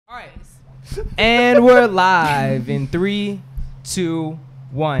Bars. And we're live in 3, 2,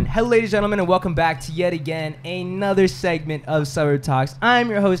 1. Hello, ladies and gentlemen, and welcome back to yet again another segment of Suburb Talks. I'm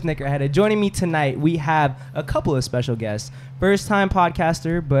your host, Nick Grajeda. Joining me tonight, we have a couple of special guests. First-time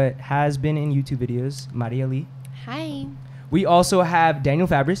podcaster, but has been in YouTube videos, Maria Lee. Hi. We also have Daniel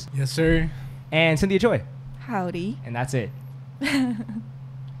Fabris. Yes, sir. And Cynthia Choi. Howdy. And that's it.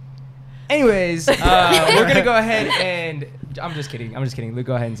 Anyways, we're going to go ahead and... I'm just kidding. Luke,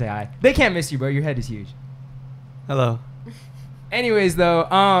 go ahead and say hi. They can't miss you, bro. Your head is huge. Hello. Anyways, though,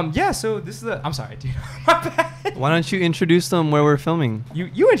 yeah, so this is I'm sorry, dude. My bad. Why don't you introduce them where we're filming?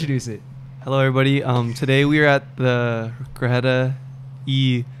 You introduce it. Hello, everybody. Today we are at the Grajeda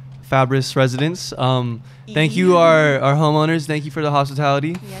Fabris residence. Thank you, our homeowners. Thank you for the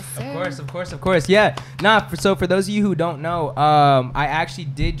hospitality. Yes, sir. Of course. Yeah. So for those of you who don't know, I actually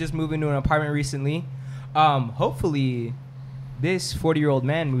did just move into an apartment recently. Hopefully, this 40-year-old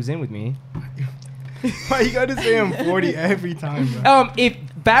man moves in with me. Why you gotta say I'm 40 every time, bro? If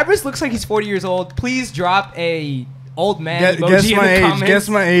Fabris looks like he's 40 years old, please drop a old man emoji guess in my the age. comments. Guess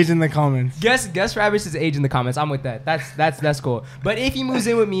my age in the comments. Guess Fabris' age in the comments. I'm with that. That's cool. But if he moves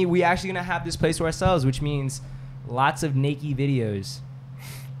in with me, we actually gonna have this place to ourselves, which means lots of naked videos,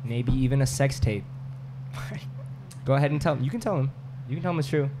 maybe even a sex tape. Go ahead and tell him. You can tell him. You can tell him it's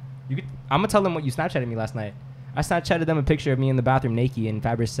true. I'm gonna tell them what you Snapchatted me last night. I Snapchatted them a picture of me in the bathroom naked, and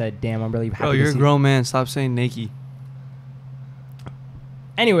Fabris said, "Damn, I'm really happy." Bro, you're a grown man. Stop saying naked.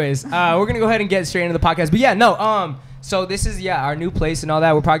 Anyways, we're gonna go ahead and get straight into the podcast. But yeah, no. So this is our new place and all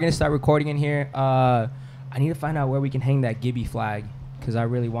that. We're probably gonna start recording in here. I need to find out where we can hang that Gibby flag because I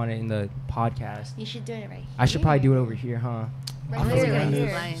really want it in the podcast. You should do it right here. I should probably do it over here, huh? Right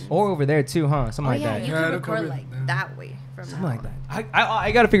here. Or over there too, huh? Something like that. You can record like that way. Something like that.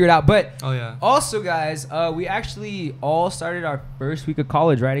 I gotta figure it out. But oh yeah. Also, guys, we actually all started our first week of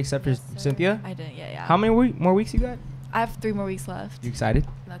college, right? Except for Cynthia. I didn't yet. Yeah. How many more weeks you got? I have 3 more weeks left. You excited?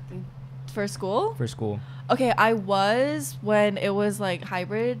 Nothing. For school? For school. Okay, I was when it was like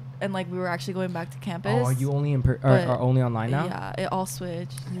hybrid and like we were actually going back to campus. Oh, are you only are only online now? Yeah, it all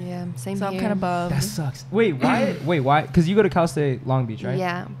switched. Yeah, same so here. I'm kind of bummed. That sucks. Wait, why? Because you go to Cal State Long Beach, right?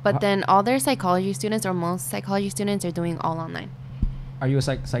 Yeah, but then all their psychology students or most psychology students are doing all online. Are you a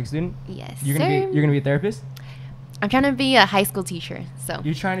psych student? Yes, You're gonna be a therapist? I'm trying to be a high school teacher. So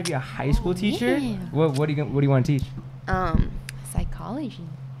you're trying to be a high school teacher? Yeah. What do you want to teach? Psychology.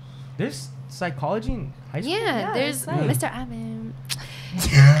 There's psychology in high school? Yeah, there's Mr. Adam.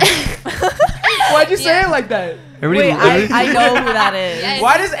 Why'd you say it like that? Wait, I know who that is. Yes.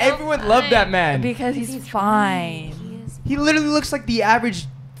 Why does everyone love that man? Because he's fine. He literally looks like the average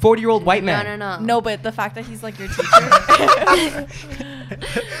 40-year-old white man. No, but the fact that he's like your teacher.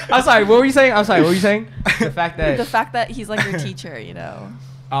 I'm sorry, what were you saying? The fact that he's like your teacher, you know.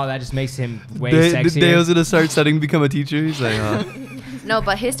 Oh, that just makes him way sexier. Dale's gonna start studying to become a teacher. He's like, No,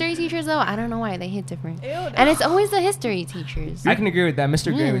 but history teachers though, I don't know why they hit different. Ew, no. And it's always the history teachers. I can agree with that.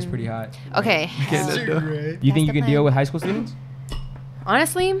 Mr. Gray was pretty hot. Okay. You think you can deal with high school students?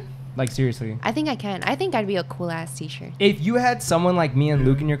 Honestly, like seriously. I think I can. I think I'd be a cool ass teacher. If you had someone like me and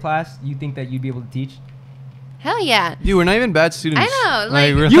Luke in your class, you think that you'd be able to teach? Hell yeah. dude, we're not even bad students. I know.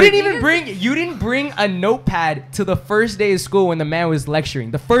 Like we're You didn't bring a notepad to the first day of school when the man was lecturing,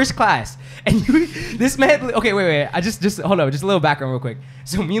 the first class. And this man, okay, wait. I just hold up, just a little background real quick.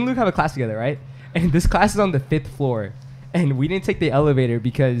 So me and Luke have a class together, right? And this class is on the 5th floor. And we didn't take the elevator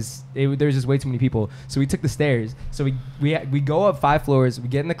because there's just way too many people. So we took the stairs. So we go up 5 floors. We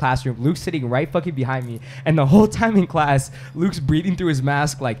get in the classroom. Luke's sitting right fucking behind me. And the whole time in class, Luke's breathing through his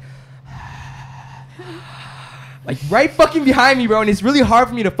mask like right fucking behind me, bro. And it's really hard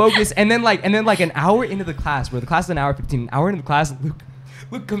for me to focus. And then like an hour into the class, bro. The class is an hour 15. An hour into the class,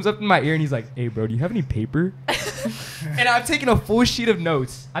 Luke comes up in my ear and he's like, "Hey, bro, do you have any paper?" And I've taken a full sheet of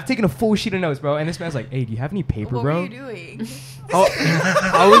notes. Bro. And this man's like, "Hey, do you have any paper, bro?" What were you doing?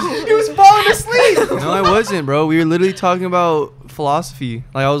 He was falling asleep. No, I wasn't, bro. We were literally talking about philosophy.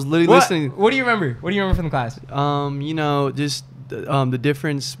 Like I was literally listening. What do you remember? What do you remember from the class? Just the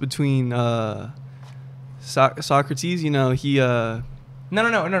difference between Socrates. You know, he. No.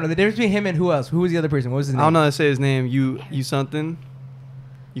 The difference between him and who else? Who was the other person? What was his name? I don't know how to say his name. You something.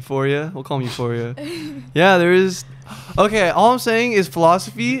 Euphoria. We'll call him Euphoria. Yeah, there is. Okay, all I'm saying is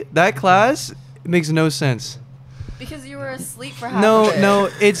philosophy. That class makes no sense. Because you were asleep for half of it. No,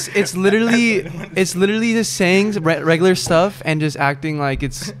 it's literally just saying regular stuff and just acting like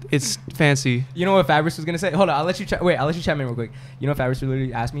it's fancy. You know what Fabris was gonna say? Hold on, I'll let you chime in real quick. You know what Fabris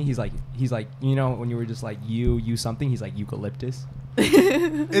literally asked me? He's like, you know, when you were just like you something, he's like eucalyptus.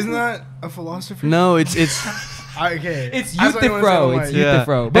 Isn't that a philosopher? No, it's Okay. It's That's what I wanna say Youthifro. on It's my- Yeah.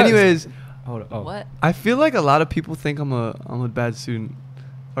 Youthifro. But Anyways, hold on. Oh. What? I feel like a lot of people think I'm a bad student,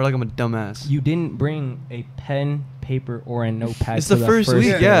 or like I'm a dumbass. You didn't bring a pen, paper, or a notepad. It's to the first week,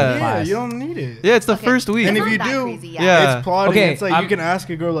 day of yeah. class. You don't need it. Yeah, it's the Okay. first week. And It's if not you that do, crazy, Yeah. it's plotting. Okay, It's like I'm- you can ask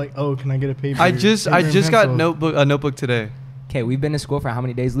a girl like, "Oh, can I get a paper?" I just paper and got pencil? a notebook today. Okay, we've been to school for how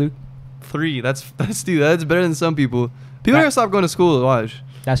many days, Luke? 3. That's dude. That's better than some people. People are gonna stop going to school. Watch,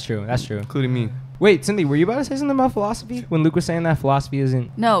 That's true. That's true. including me. Wait, Cindy, were you about to say something about philosophy when Luke was saying that philosophy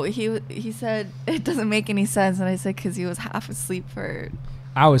isn't? No, he said it doesn't make any sense, and I said because he was half asleep for.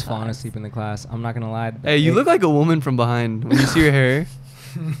 I was falling asleep in the class. I'm not gonna lie. Hey, you look like a woman from behind when you see your hair.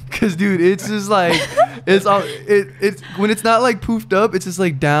 Cause dude, it's just like it's when it's not like poofed up, it's just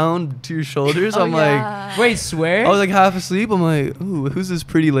like down to your shoulders. Oh, I'm yeah. Wait, swear? like, I was like half asleep. I'm like, ooh, who's this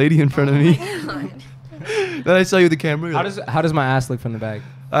pretty lady in front of me? Then I saw you with the camera. How does my ass look from the back?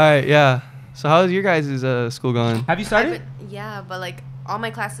 All right, yeah. So how's your guys' school going? Have you started? Yeah, but like all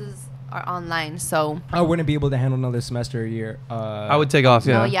my classes are online, so I wouldn't be able to handle another semester a year. I would take off.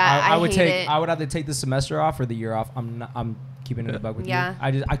 Yeah. No, yeah. I would hate take. it. I would either take the semester off or the year off. I'm keeping it a bug with Yeah.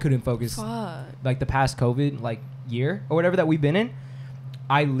 you. I couldn't focus. Fuck. Like the past COVID year or whatever that we've been in,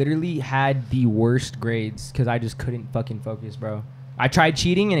 I literally had the worst grades because I just couldn't fucking focus, bro. I tried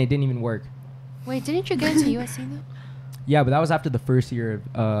cheating and it didn't even work. Wait, didn't you get into USC though? Yeah, but that was after the first year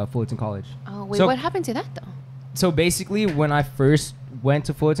of Fullerton College. Oh wait, So- what happened to that though? So basically, when I first went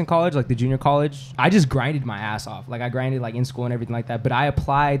to Fullerton College, like the junior college, I just grinded my ass off. Like I grinded like in school and everything like that. But I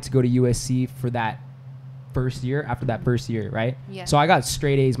applied to go to USC for that first year, after that first year, right? Yeah. So I got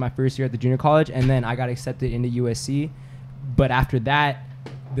straight A's my first year at the junior college, and then I got accepted into USC. But after that,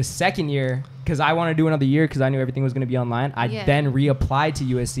 the second year, because I wanted to do another year because I knew everything was going to be online, I Yeah. then reapplied to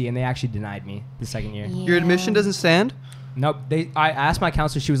USC, and they actually denied me the second year. Your admission doesn't stand. Nope. I asked my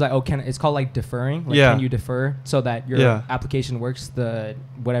counselor. She was like, "Oh, it's called like deferring. Like, Yeah. Can you defer so that your Yeah. application works the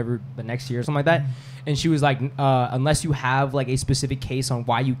next year or something like that?" And she was like, "Unless you have like a specific case on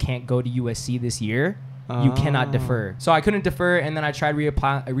why you can't go to USC this year, you cannot Oh. defer." So I couldn't defer, and then I tried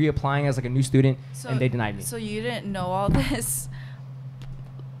reapplying as like a new student, and they denied me. So you didn't know all this.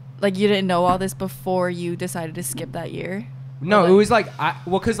 Like you didn't know all this before you decided to skip that year. No, Or, it was like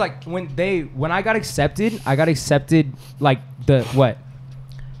because like when I got accepted like the what?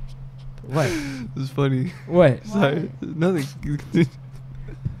 What? It's funny. What? Sorry, nothing.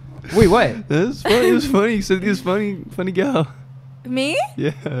 Wait, what? That's funny. It was funny. You said he was funny gal. Me?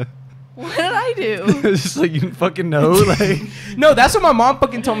 Yeah. What did I do? It's just like you didn't fucking know. Like, No, that's what my mom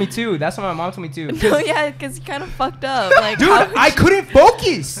fucking told me too. That's what my mom told me too. 'Cause- No, yeah, because you kind of fucked up. Like, Dude, how would I you- couldn't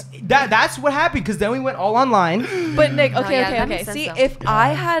focus. That's what happened because then we went all online. But Nick, No, okay, yeah, okay, that okay. makes sense, See, though. if I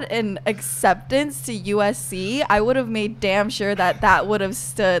had an acceptance to USC, I would have made damn sure that would have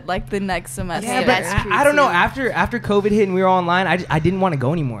stood like the next semester. Yeah, that's true, I don't know. too. After COVID hit and we were all online, I didn't want to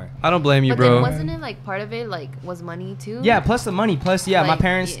go anymore. I don't blame you, But bro. then wasn't it like part of it like was money too? Yeah, plus the money. Plus, yeah, my Like,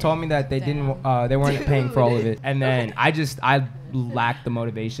 parents yeah. told me that they didn't. They weren't paying for all of it. And then I lacked the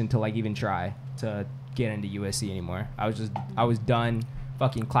motivation to like even try to get into USC anymore. I was done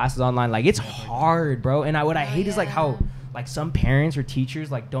fucking classes online. Like it's hard, bro. And what I hate is like how like some parents or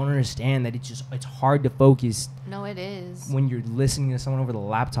teachers like don't understand that it's hard to focus No, it is. when you're listening to someone over the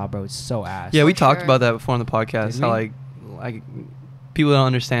laptop, bro. It's so ass. Yeah, we For talked sure. about that before on the podcast. Did How we? like people don't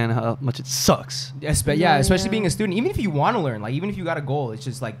understand how much it sucks. Yeah, especially Yeah. being a student. Even if you want to learn, like even if you got a goal, it's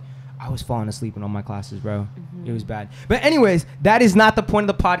just like I was falling asleep in all my classes, bro. It was bad. But anyways, that is not the point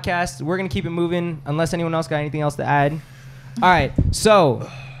of the podcast. We're gonna keep it moving unless anyone else got anything else to add. All right, so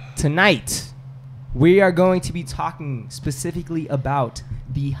tonight we are going to be talking specifically about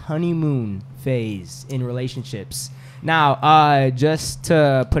the honeymoon phase in relationships. Now, just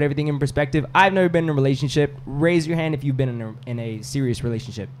to put everything in perspective, I've never been in a relationship. Raise your hand if you've been in a serious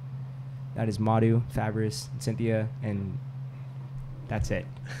relationship. That is Madhu, Fabris, Cynthia, and that's it.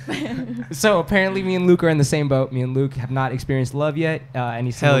 So apparently me and Luke are in the same boat. Me and Luke have not experienced love yet.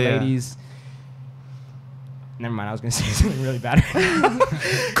 Any single Hell yeah. ladies? Never mind, I was going to say something really bad.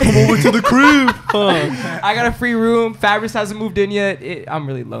 Come over to the crib. Huh. I got a free room. Fabris hasn't moved in yet. I'm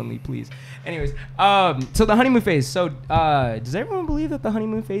really lonely, please. Anyways, so the honeymoon phase. So does everyone believe that the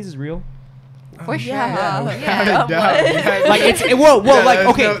honeymoon phase is real? For sure. Yeah. Without a doubt. What? Like it's whoa, Yeah, like there's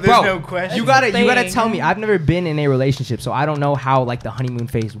okay, no- there's bro. no question. You gotta Thing. tell me. I've never been in a relationship, so I don't know how like the honeymoon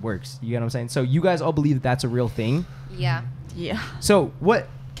phase works. You get what I'm saying? So you guys all believe that that's a real thing. Yeah. Yeah. So what?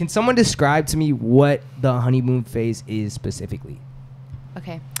 Can someone describe to me what the honeymoon phase is specifically?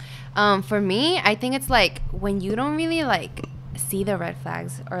 Okay. For me, I think it's like when you don't really like see the red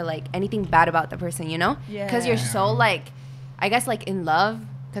flags or like anything bad about the person, you know? Because you're Yeah. so like, I guess like in love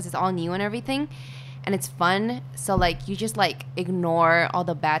because it's all new and everything. and it's fun. So like you just like ignore all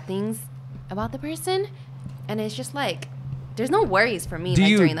the bad things about the person, and it's just like there's no worries for me. Do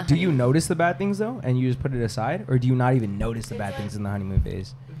like, you during the do you honeymoon. notice the bad things though, and you just put it aside, or do you not even notice the bad things in the honeymoon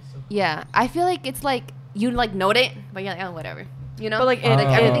phase? Yeah, I feel like it's like you like note it, but you're like, oh, whatever. You know, But, like, like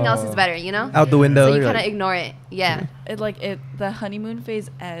everything else Oh. is better. You know, Out the window. so you you're kind of like, ignore it. Yeah. The honeymoon phase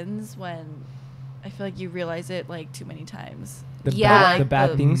ends when I feel like you realize it like too many times. The Yeah. the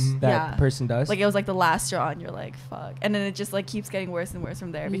bad The- things that yeah. the person does. Like it was like the last straw, and you're like, fuck. And then it just like keeps getting worse and worse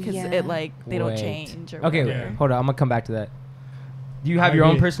from there because Yeah. it like they don't Wait. change. Or Okay, whatever. Yeah. hold on. I'm gonna come back to that. Do you have I your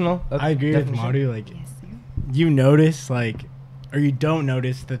own agree. personal? I agree with definition? Madu. Like, Yes. you notice like, or you don't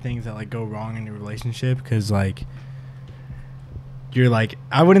notice the things that like go wrong in your relationship because like, you're like,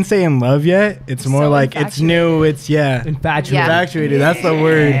 I wouldn't say in love yet. It's more So like it's new. It's Infatuated. Yeah. infatuated. That's the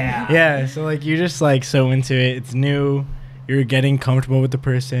word. Yeah. Yeah. So like you're just like so into it. It's new. You're getting comfortable with the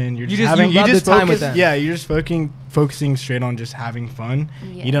person. You're You just just- having you love the time with focus- them. Yeah. You're just focusing straight on just having fun.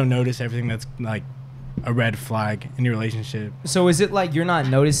 Yeah. You don't notice everything that's like a red flag in your relationship. So is it like you're not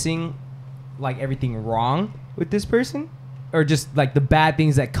noticing like everything wrong with this person, or just like the bad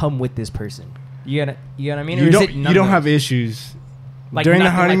things that come with this person? You know what I mean? Or You is don't. it none You of don't those? have issues. Like During the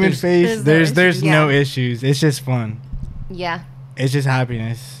nothing, like honeymoon there's- phase, there's no Yeah. issues. It's just fun. Yeah. It's just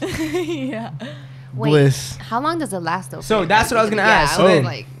happiness. yeah. Wait, Bliss. how long does it last though? So for that's you what I was guys? gonna Yeah, ask. I So was then-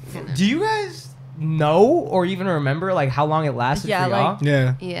 like, kinda- Do you guys know or even remember like how long it lasted Yeah, for y'all? like-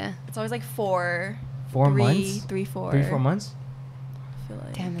 Yeah. yeah. It's always like 4 4 three, months? 3, 4. 3-4 months? I feel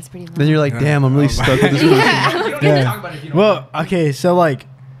like. Damn, that's pretty long. then you're like, damn, I'm really Oh, stuck with this person. Yeah. You don't Yeah. need to talk about it if you don't Well, know. okay, so like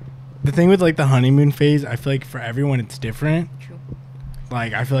the thing with like the honeymoon phase, I feel like for everyone it's different. True.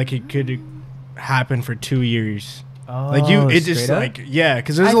 Like I feel like it could happen for 2 years. Oh, Like it just straight up? like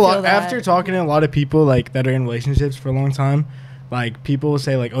because there's I a lot feel that. after talking to a lot of people like that are in relationships for a long time. Like people will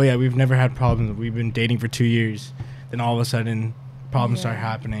say like, oh yeah, we've never had problems. We've been dating for 2 years. Then all of a sudden problems start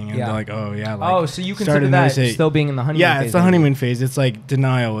happening, and Yeah. they're like, oh yeah. Like, Oh, so you consider started to that notice it. still being in the honeymoon Yeah, phase? it's the then? honeymoon phase. It's like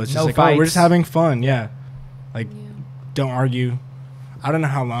denial. It's just No like, oh, we're just fights. having fun. Yeah. Like, Yeah. don't argue. I don't know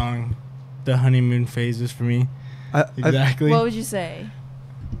how long the honeymoon phase is for me. I Exactly. What would you say?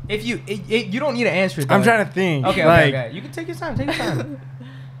 If you you don't need to answer it. I'm though. trying to think. Okay, like, okay. You can take your time. Take your time.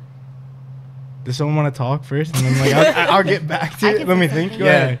 does someone want to talk first? And then like, I'll get back to I it. can Let say me think. something.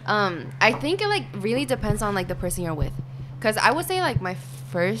 Yeah. I think it like really depends on like the person you're with, because I would say like my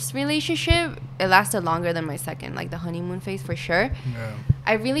first relationship it lasted longer than my second, like the honeymoon phase for sure. Yeah.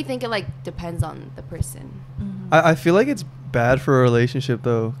 I really think it like depends on the person. I feel like it's bad for a relationship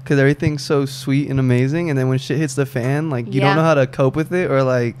though, because everything's so sweet and amazing, and then when shit hits the fan, like you Yeah. don't know how to cope with it, or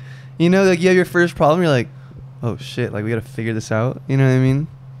like, you know, like you have your first problem, you're like, oh shit, like we gotta figure this out. You know what I mean?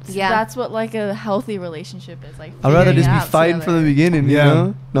 Yeah. That's what like a healthy relationship is like. I'd rather figuring just it be out fighting from the together. beginning. Yeah. You know?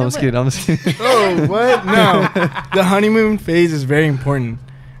 No, No, I'm just but- kidding. I'm just kidding. Oh, what? No. The honeymoon phase is very important.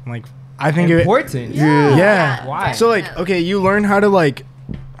 Like, I think Important. Yeah. Yeah. Why? So like, okay, you learn how to like,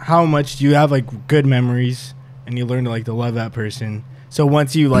 how much you have like good memories, and you learn to like to love that person. So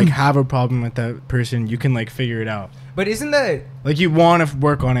once you like have a problem with that person, you can like figure it out. But isn't that Like you want to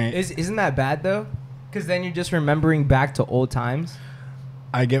work on it. isn't that bad though? Because then you're just remembering back to old times.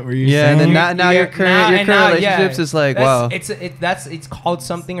 I get what you're Yeah, saying. and then now your Yeah, current and now, relationships is like, wow. It's called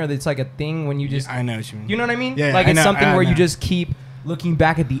something, or it's like a thing when you just I know what you mean. you know what I mean? Yeah, like I it's know, something I where you know. just keep looking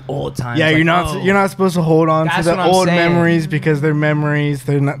back at the old times. Yeah, like, you're not oh. you're not supposed to hold on to That's the what I'm old saying. memories because they're memories.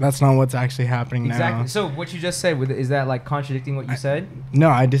 They're not. That's not what's actually happening Exactly. now. So what you just said is that like contradicting what you said? No,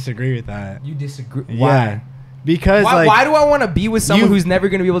 I disagree with that. You disagree? Yeah, Why? because Why, like why do I want to be with someone you- who's never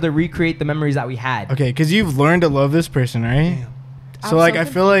going to be able to recreate the memories that we had? okay, because you've learned to love this person, right? So I'm like so I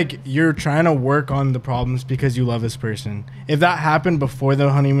feel like you're trying to work on the problems because you love this person. If that happened before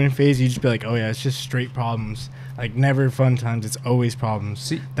the honeymoon phase, you'd just be like, oh yeah, it's just straight problems. Like never fun times. It's always problems.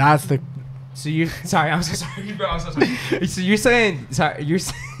 See- That's the So you sorry, I'm so sorry, bro. I'm so sorry. So you're saying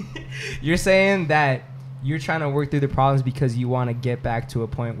you're saying that you're trying to work through the problems because you want to get back to a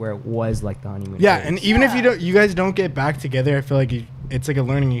point where it was like the honeymoon. yeah. phase. And even if you guys don't get back together, I feel like it's like a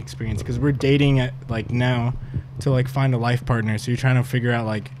learning experience because we're dating at like now to like find a life partner. So you're trying to figure out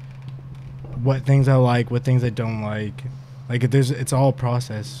like what things I like, what things I don't like. Like it's all a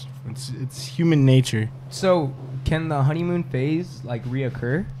process. It's human nature. So can the honeymoon phase like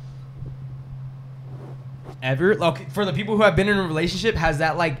reoccur? Ever? Okay, for the people who have been in a relationship, has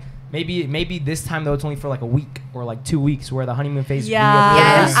that like maybe this time though it's only for like a week or like 2 weeks where the honeymoon phase Yeah. reoccurs?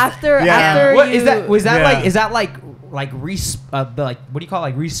 Yes. After Yeah. after What you, is that? Was that Yeah. like? Is that like the like what do you call it,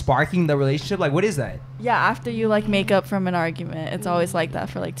 like re-sparking the relationship? Like what is that? Yeah, after you like make up from an argument, it's always like that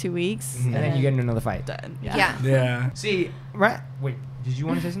for like 2 weeks, Mhm. And then you get into another fight. done. Yeah. Yeah. See, right? Wait, did you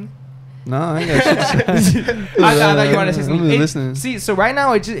want to say something? No, I ain't got shit to say. I thought you wanted to say I'm something. listening. See, so right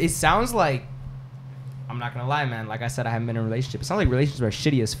now it sounds like, I'm not gonna lie, man. Like I said, I haven't been in a relationship. It sounds like relationships are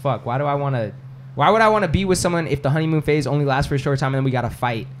shitty as fuck. Why would I want to be with someone if the honeymoon phase only lasts for a short time and then we gotta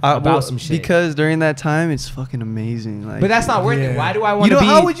fight about some shit? Because during that time, it's fucking amazing. Like, but that's not worth it. Why do I want to be?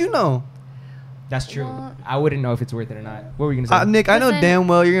 How would you know? That's true. Well, I wouldn't know if it's worth it or not. What were you gonna say? Nick, I know Listen. damn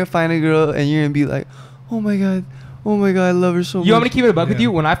well you're gonna find a girl and you're gonna be like, oh my god, I love her so much. You want me to keep it a buck with Yeah.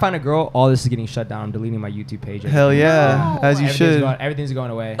 you? When I find a girl, all this is getting shut down. I'm deleting my YouTube page. Hell yeah, No. as you should. Everything's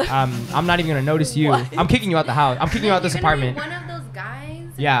going away. I'm not even gonna notice you. What? I'm kicking you out the house. I'm kicking you out this You're gonna be apartment. one of those guys.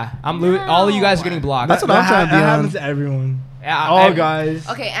 Yeah, all of you guys are getting blocked. That's what I'm trying to be That on. happens to everyone. Yeah, All guys.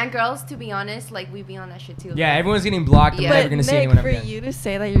 Okay, and girls, to be honest, like we be on that shit too. Yeah, everyone's getting blocked. Yeah. I'm never But gonna see Nick, anyone for ever again. you to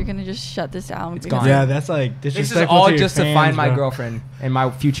say that you're gonna just shut this down, It's because- gone. Yeah, that's like This is disrespectful all to your just to fans, find my bro. girlfriend and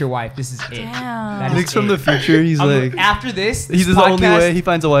my future wife. This is it. Damn. That is Nick's from it. the future. He's like, After this, he's this the only podcast- way he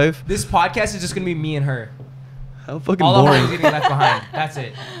finds a wife. This podcast is just gonna be me and her. How fucking All the boring. homies getting left behind. That's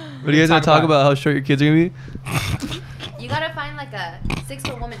it. What do you guys want to talk about? How short your kids are gonna be? You gotta find like a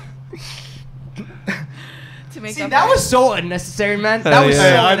 6-foot woman. to make See, up that for was it. so unnecessary, man. That Hell was yeah. so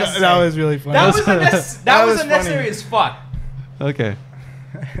Yeah, I know, unnecessary. that was really funny. That was that was funny. unnecessary as fuck. Okay.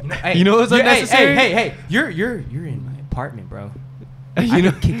 Hey, You know what's unnecessary? Hey, you're in my apartment, bro. You I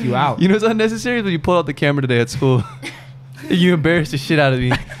know, could kick you out. You know what's unnecessary? When you pulled out the camera today at school. You embarrassed the shit out of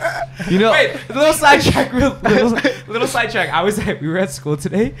me. You know. Wait, a little sidetrack, little sidetrack. We were at school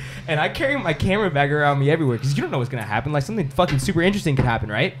today, and I carry my camera bag around me everywhere because you don't know what's gonna happen. Like something fucking super interesting could happen,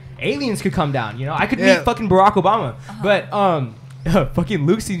 right? Aliens could come down. You know, I could meet fucking Barack Obama, but fucking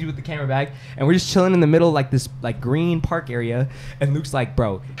Luke sees you with the camera bag, and we're just chilling in the middle of like this like green park area, and Luke's like,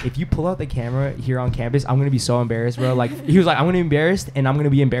 bro, if you pull out the camera here on campus, I'm gonna be so embarrassed, bro. Like he was like, I'm gonna be embarrassed, and I'm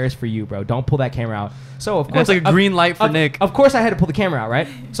gonna be embarrassed for you, bro. Don't pull that camera out. So of course, That's like a green light for Nick. Of course, I had to pull the camera out, right?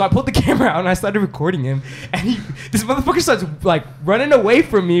 So I pulled the camera out and I started recording him, and this motherfucker starts like running away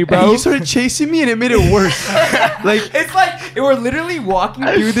from me, bro. And you started chasing me, and it made it worse. Like, It's like we're literally walking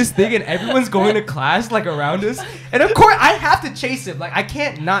through this thing and everyone's going to class like around us. And of course I have to chase him. Like I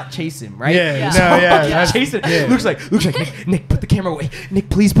can't not chase him, right? Yeah, Yeah. no, So I'm yeah. fucking that's- chasing. yeah. Looks like Nick, put the camera away. Nick,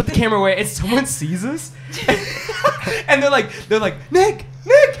 please put the camera away. And someone sees us. And they're like, Nick.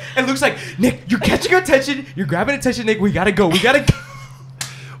 And Luke's like, Nick, you're catching our attention. You're grabbing attention, Nick. We gotta go.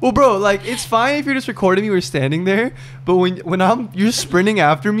 well, bro, like it's fine if you're just recording me. We're standing there, but when you're sprinting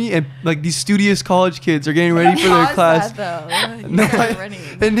after me, and like these studious college kids are getting ready for their Caused class. that, though. You No, started running.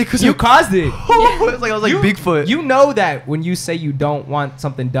 and Nick was You like, caused it. it was like I was like Bigfoot. You know that when you say you don't want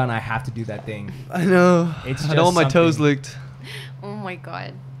something done, I have to do that thing. I know. It's I don't want just my toes something. licked. Oh my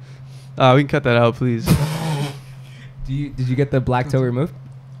god. We can cut that out, please. Did you get the black toe removed?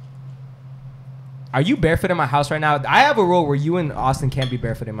 Are you barefoot in my house right now? I have a rule where you and Austin can't be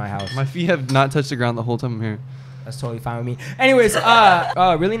barefoot in my house. My feet have not touched the ground the whole time I'm here. That's totally fine with me. Anyways,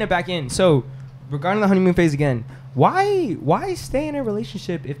 reeling it back in. So, regarding the honeymoon phase again, why stay in a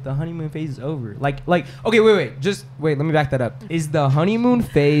relationship if the honeymoon phase is over? Like, okay, wait, let me back that up. Is the honeymoon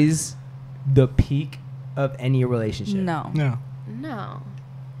phase the peak of any relationship? No. No.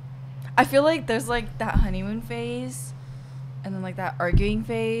 I feel like there's like that honeymoon phase, and then like that arguing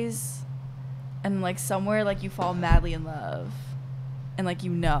phase, and like somewhere like you fall madly in love, and like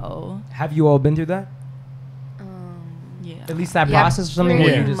Have you all been through that? yeah. At least that process or something where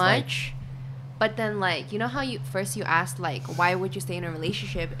pretty you're just like, much. But then, like, you know how you asked, like, why would you stay in a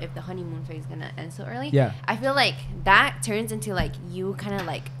relationship if the honeymoon phase is gonna end so early? Yeah. I feel like that turns into like you kind of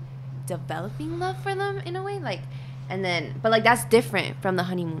like developing love for them in a way, like, and then, but like that's different from the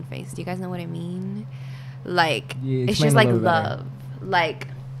honeymoon phase. Do you guys know what I mean? Like, Yeah, it's explain just a like little better. love, like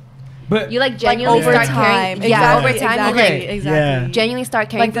but you like genuinely over start time. caring. Yeah, over Exactly, time, exactly, you like exactly. Yeah. genuinely start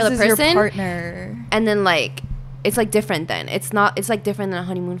caring Like for this the is your person, partner. and then like it's like different then. It's like different than a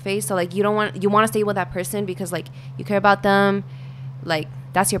honeymoon phase. So like you want to stay with that person because like you care about them, like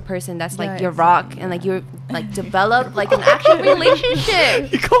that's your person, that's like Yeah, your rock, exactly, and like yeah. you're like develop like an actual relationship.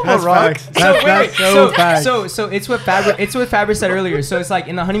 You call That's a rock? facts. That's so facts. So it's what Fabric said earlier. So it's like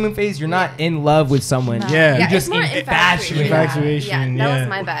in the honeymoon phase, you're not in love with someone. No. Yeah. You're it's just more infatuated. Infatuation, Yeah, that yeah. was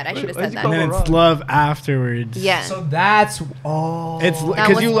my bad. I should have Why'd said you that. call And it then wrong? it's love afterwards. Yeah. So that's It's That because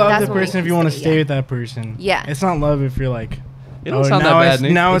was- you love that's the what we person if you want to say, stay yeah. with that person. Yeah. It's not love if you're like. It don't sound that now bad, it's,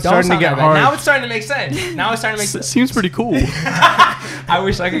 Nick. now It it's don't starting to sound get that bad. hard. Now it's starting to make sense. Now it's starting to make sense. Seems pretty cool. I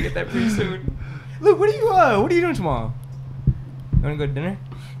wish I could get that pretty soon. Look, what are you doing tomorrow? You wanna go to dinner?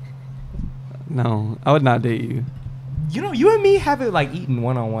 No, I would not date you. You know, you and me haven't like eaten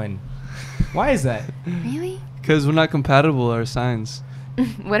one-on-one. Why is that? Really? Because we're not compatible, our signs.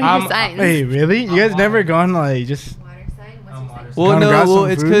 What are your signs? Wait, really? You guys never gone like just? Water sign. What's I'm your sign? Well, Wanna grab no, well,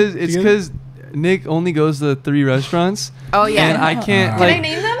 some it's food because together? Nick only goes to 3 restaurants. Oh yeah. And I can't Can I like.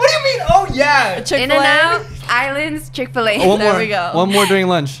 name them? What do you mean? Oh yeah. Chick-fil-A. In-N-Out, Islands, Chick-fil-A. Oh, one There more. we go. One more during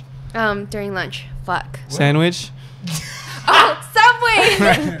lunch. During lunch. Fuck. Sandwich. Oh,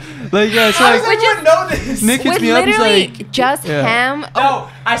 Subway. Like yeah, so How does like everyone know this? Nick hits With me up. He's literally like, just yeah. ham. No,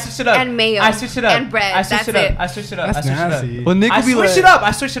 I switched it up. And mayo. I switched it up. And bread. I switched That's it up. it. I switched it up. That's I switched it nasty. up. well, Nick I would be switched like, it up.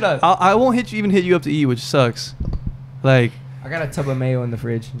 I switched it up. I won't even hit you up to eat, which sucks. Like, I got a tub of mayo in the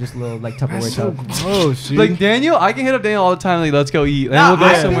fridge, just a little like Tupperware That's so tub. gross, dude. like Daniel, I can hit up Daniel all the time. Like, let's go eat, and Nah, we'll go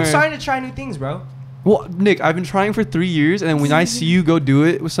I've somewhere. been starting to try new things, bro. Well, Nick, I've been trying for 3 years, and then when I see you go do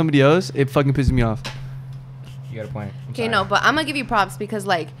it with somebody else, it fucking pisses me off. You got a point. I'm Okay, sorry. no, but I'm gonna give you props because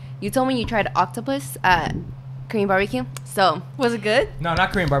like you told me you tried octopus at Korean barbecue. So Was it good? No,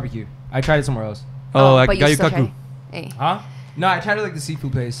 not Korean barbecue. I tried it somewhere else. Oh, I but got you still kaku. tried. Hey. Huh? No, I tried it like the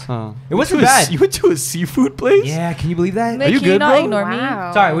seafood place. Oh. It wasn't You went to bad. You went to a seafood place? Yeah, can you believe that? Nick, you can you good, not bro? ignore Wow.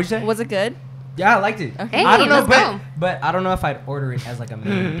 me? Sorry, what'd you say? Was it good? Yeah, I liked it. Okay. Hey, I don't know, let's go. but I don't know if I'd order it as like a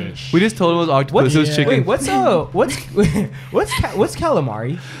main dish. We just told him it was octopus. What's It was Yeah. chicken. Wait, what's what's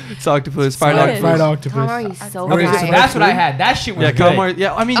calamari? It's octopus. Fried Good. octopus. Fried octopus. Calamari is so Okay, fire. so that's what I had. That shit was Yeah, good. calamari.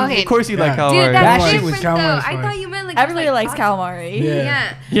 Yeah, I mean, Okay. of course you like Yeah. calamari. Dude, That that's shit different was though. calamari's I fire. thought you meant like Everybody just, likes like, calamari. Yeah.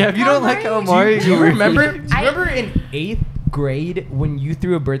 Yeah. Yeah, if you don't like calamari, Do you you're remember? Do you I- remember in 8th grade when you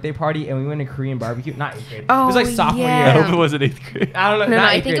threw a birthday party and we went to Korean barbecue? Not 8th grade. It was like Oh, sophomore yeah. I year. hope it wasn't 8th grade. I don't know. No, not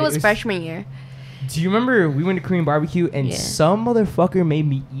I 8th think it grade. was freshman year. Do you remember we went to Korean barbecue and Yeah. some motherfucker made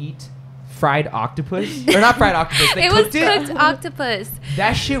me eat fried octopus? Or not fried octopus. They It was cooked it. cooked octopus.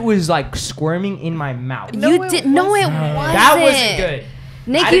 That shit was like squirming in my mouth. You did no, it wasn't. That wasn't good.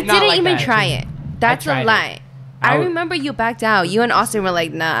 Nick, I you did not didn't like even that. try it. That's tried a it. lie. I I w- remember you backed out. You and Austin were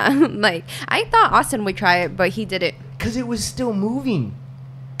like, nah. Like, I thought Austin would try it, but he did it. Because it was still moving.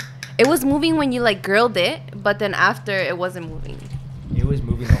 It was moving when you like grilled it, but then after it wasn't moving. It was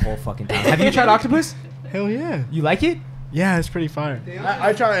moving the whole fucking time. Have you tried octopus? Hell yeah. You like it? Yeah, it's pretty fire.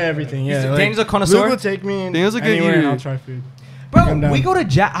 I try everything. Yeah, Daniel's a connoisseur? Luke will take me Daniel's a good anywhere and eater. I'll try food. Bro, I'm down. we go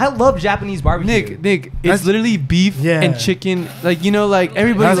to I love Japanese barbecue. Nick, it's That's- literally beef Yeah. and chicken. Like, you know, like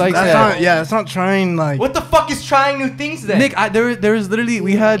everybody likes that's that. Not, yeah, it's not trying like. What the fuck is trying new things then? Nick, there was literally,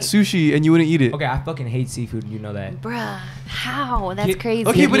 we had sushi and you wouldn't eat it. Okay, I fucking hate seafood. You know that. Bruh, how? That's Get- crazy.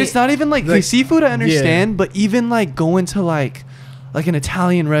 Okay, but it's not even like, Like, seafood I understand, but even like going to like an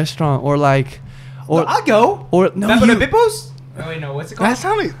Italian restaurant or like, or I'll go. or no, Pepper you, de Bippos? Oh wait, no. What's it called?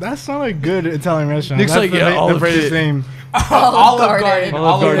 That's not a good Italian restaurant. Nick's That's like, the, yeah, the Olive British Garden. name. Olive Garden. Garden.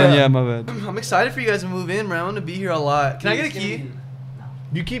 Olive Garden, Garden. yeah, my bad. I'm excited for you guys to move in, man. I want to be here a lot. Can I get a key?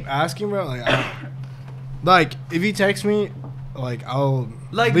 You keep asking, bro. Like if you text me, like I'll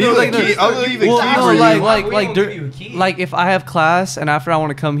Like, leave no, a like, key. no, I'll leave a well, key no, for you. like, We like, won't dur- give you a key. like if I have class and after I want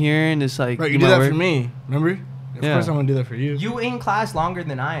to come here and just like, Right, do you do my that work. for me. Remember? Of Yeah. course, I'm gonna do that for you. You in class longer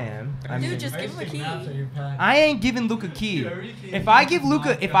than I am. I mean, Dude, just give him a key. I ain't giving Luke a key. If I give Luke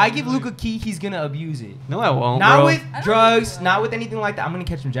a key, he's gonna abuse it. No, I won't, Not bro. with drugs, not with anything like that. I'm gonna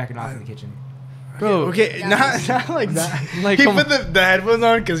catch him jacking off in the kitchen. Bro, Okay, not like that. Like, he come put the headphones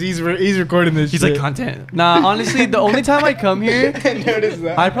on because he's recording this. he's shit. like content. Nah, honestly, the only time I come here, I noticed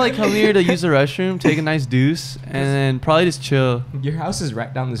that. I'd probably come here to use the restroom, take a nice deuce, and then probably just chill. Your house is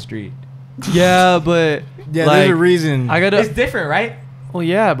right down the street. Yeah, but yeah, like, there's a reason. I It's gotta. different, right? Well,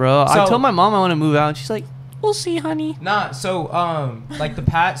 yeah, bro. I So- told my mom I want to move out, and she's like, "We'll see, honey." Nah, so like the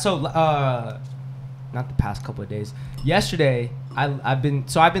past not the past couple of days. Yesterday, I've been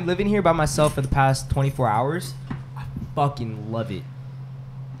living here by myself for the past 24 hours. I fucking love it.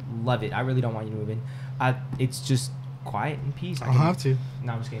 Love it. I really don't want you to move in. It's just quiet and peace. I'll have to.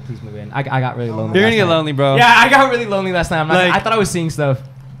 No, I'm just kidding. Please move in. I got really lonely. You're last gonna get night. lonely, bro. Yeah, I got really lonely last night. Like- I thought I was seeing stuff.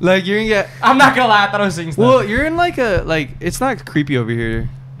 Like you're gonna get. I'm not gonna lie. I thought I was seeing stuff. Well, you're in like a it's not creepy over here.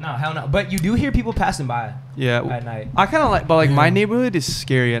 no, hell no. But you do hear people passing by Yeah. at night. I kind of like, but like my Yeah. neighborhood is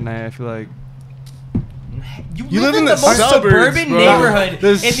scary at night. I feel like. You live in the the most suburbs, suburban bro. neighborhood The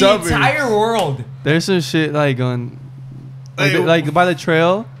in suburbs. the entire world. There's some shit like going, Hey, like by the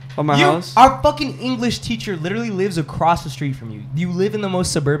trail on my house. Our fucking English teacher literally lives across the street from you. You live in the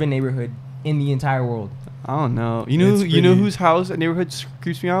most suburban neighborhood in the entire world. I don't know. You know, It's you know pretty- whose house and neighborhood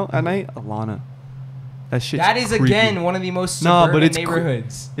creeps me out at night? Alana. That shit. That is again one of the most No, suburban but it's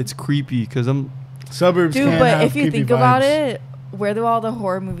neighborhoods. It's creepy because I'm. Suburbs. Dude, can but have if you creepy think about vibes. it, where do all the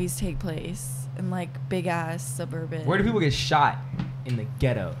horror movies take place? In like big ass suburban. Where do people get shot? In the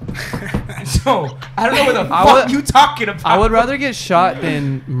ghetto. So I don't know what the I fuck would- you talking about. I would rather get shot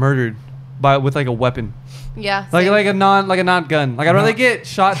than murdered with like a weapon, Yeah. like same. like a non gun. Like I'd rather get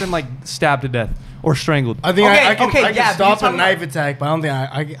shot than like stabbed to death or strangled. I think Okay, I can, okay, I yeah, can but stop you're a talking knife about- attack, but I don't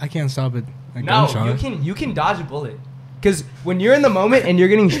think I can't stop it. A No, gunshot. you can dodge a bullet. Because when you're in the moment and you're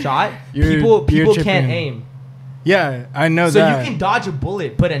getting shot, people chipping. can't aim. Yeah, I know So that. you can dodge a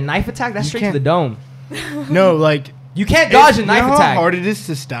bullet, but a knife attack, that's You straight to can't- the dome. No, like You can't dodge a knife you know attack. how hard it is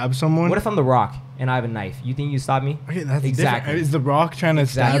to stab someone? What if I'm The Rock and I have a knife? You think you stop me? Okay, that's Exactly. exactly. Is the Rock trying to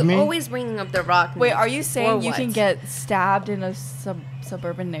Exactly. stab You me? always bringing up the Rock. Wait, are you saying Or you can what? get stabbed in a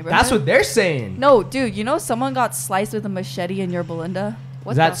suburban neighborhood? That's what they're saying. No, dude, you know someone got sliced with a machete in Yorba Linda?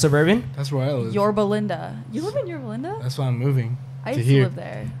 What Is that the suburban? That's where I live. Yorba Linda. You live in Yorba Linda? That's why I'm moving. I to used to here. live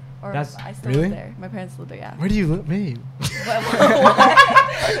there. Or That's- I still Really? live there. My parents live there, yeah. Where do you live, babe?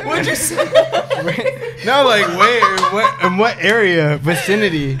 What'd you say? No, like where? What? In what area?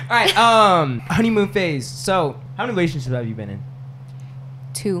 Vicinity? All right, honeymoon phase. So, how many relationships have you been in?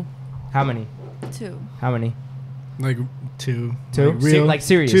 2. How many? 2. How many? Like 2. Two? Like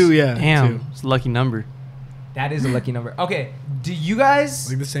serious? 2, yeah. Damn, 2. it's a lucky number. That is a lucky number. Okay, do you guys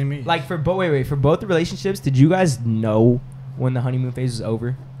Like the same age. like for for both the relationships? Did you guys know when the honeymoon phase was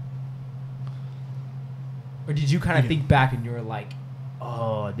over, or did you kind of think back and you were like,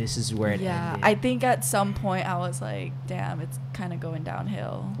 "Oh, this is where it Yeah, ended"? I think at some point I was like, damn, it's kind of going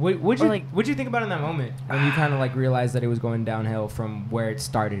downhill. What'd or you like- what'd you think about in that moment when you kind of like realized that it was going downhill from where it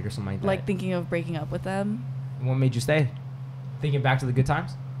started or something like that? Like thinking of breaking up with them. What made you stay? Thinking back to the good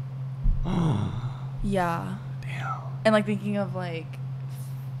times. Yeah. Damn. And like thinking of like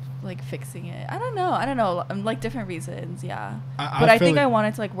fixing it. I don't know. Like different reasons, yeah. But I feel think like I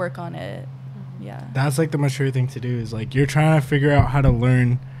wanted to like work on it. Yeah. that's like the mature thing to do is like you're trying to figure out how to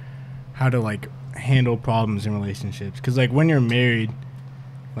learn how to like handle problems in relationships. Because like when you're married,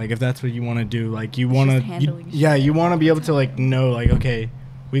 like if that's what you want to do, like you want just handling to, yeah, shit. you want to be able to like know like okay,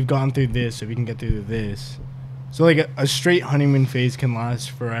 we've gone through this, so we can get through this. So like a straight honeymoon phase can last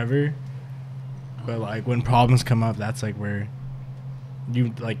forever, but like when problems come up, that's like where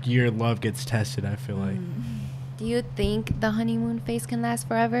you like your love gets tested. I feel like. Do you think the honeymoon phase can last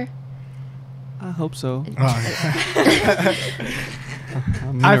forever? I hope so. Oh.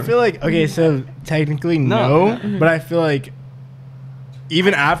 mean, I feel like okay, so technically no, No. but I feel like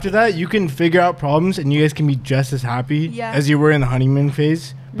even after that, you can figure out problems and you guys can be just as happy Yeah. as you were in the honeymoon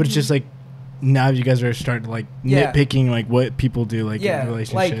phase. But it's just like now you guys are starting like Yeah. nitpicking like what people do like in a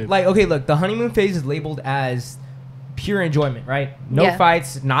relationship. like okay, look, the honeymoon phase is labeled as pure enjoyment, right? No Yeah.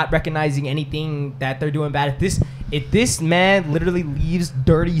 fights, not recognizing anything that they're doing bad. If this man literally leaves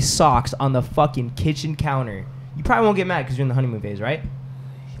dirty socks on the fucking kitchen counter, you probably won't get mad because you're in the honeymoon phase, right?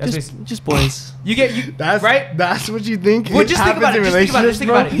 That's just boys. you get you that's right. That's what you think. Well, just think happens about it. in Just think about it. Just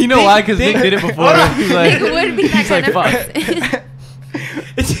think about it. relationships, You know why? Because Nick did it before. Hold on. He's like, It would be that he's kind like, of fuck.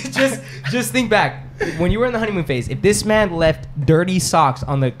 It's just think back when you were in the honeymoon phase. If this man left dirty socks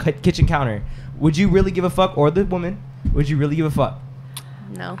on the kitchen counter, would you really give a fuck, or the woman? Would you really give a fuck?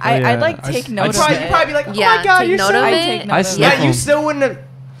 No. I'd like I take s- note You'd of probably, it. you'd probably be like, oh Yeah, my god, take you're note so. of I it. take note I of slip it. Yeah, you him. still wouldn't have.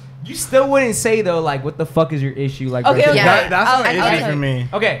 You still wouldn't say though, like, what the fuck is your issue? Like, Okay, right okay. there. that's I'll- not an I'll issue tell for you. me.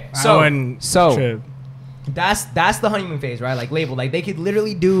 Okay, I wouldn't so trip. that's the honeymoon phase, right? Like labeled, like they could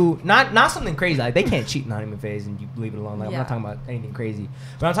literally do not something crazy. Like they can't cheat in the honeymoon phase and you leave it alone. Like I'm Yeah. not talking about anything crazy,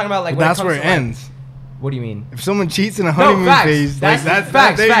 but I'm talking about like But when that's it comes where it to, like- ends. What do you mean? If someone cheats in a honeymoon facts. phase, That's like that's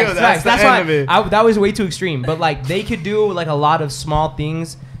facts. there you go. Facts. That's the why end of it. that was way too extreme. But like they could do like a lot of small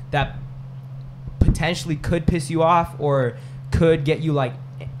things that potentially could piss you off or could get you like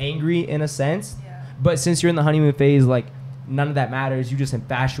angry in a sense. Yeah. But since you're in the honeymoon phase, like none of that matters. You just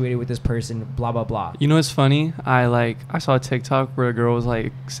infatuated with this person. Blah blah blah. You know what's funny? I saw a TikTok where a girl was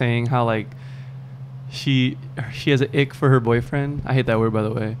like saying how like she has an ick for her boyfriend. I hate that word, by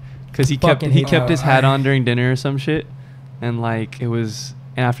the way, because he kept Fucking hate that his word. hat on during dinner or some shit, and like it was.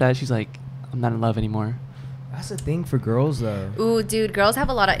 And after that, she's like, I'm not in love anymore. That's a thing for girls though. Ooh, dude, girls have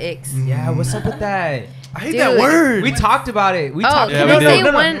a lot of icks. Yeah, what's up with that? I hate that word. We talked about it. We Oh, talked. can no, I no, say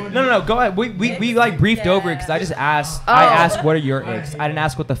no, no, one- no. Go ahead. We like briefed over it because I just asked. I Oh. asked what are your icks. I didn't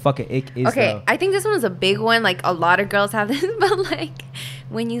ask what the fuck a ick is. Okay, though. I think this one's a big one. Like a lot of girls have this, but like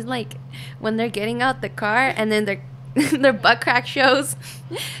when they're getting out the car and then their butt crack shows.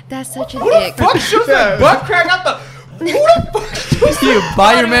 That's such an Who the ick. fuck shows their butt crack out the? Who the fuck shows You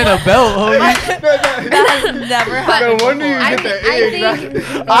buy your man a belt, homie. That has never happened. No wonder you before. get the I ick. think-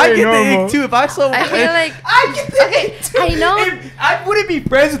 That's I very get the normal. ick too. If I saw, I feel like I get the Okay, ick too. I know- If, I wouldn't be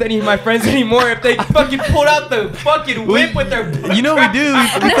friends with any of my friends anymore if they fucking pulled out the fucking whip with their. you know we do.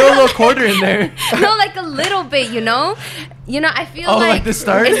 We throw a little quarter in there. no, like a little bit, you know. I feel Oh, like like the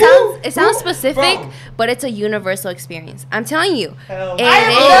start? It sounds specific, Bro. but it's a universal experience. I'm telling you, Hell, it I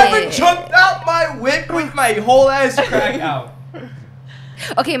have never is. jumped out my whip with my whole ass crack out.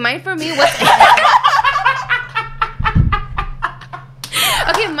 Okay, mine for me was.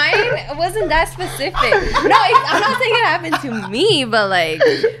 Okay, mine. it wasn't that specific. No, I'm not saying it happened to me, but like,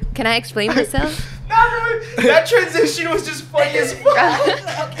 can I explain myself? No, that transition was just funny as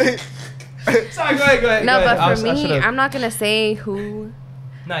fuck. Okay. Sorry, go ahead. No, go ahead. but for me, I'm not gonna say who.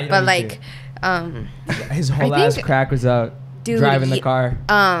 No, you don't But need like, to. His whole I ass think- crack was out dude, driving the car.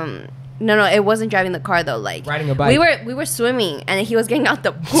 No, it wasn't driving the car though. Like Riding a bike. We were swimming, and he was getting out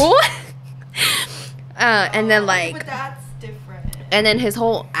the pool. And then like. But that's different. And then his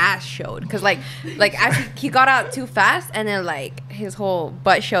whole ass showed, cause like as he got out too fast, and then like his whole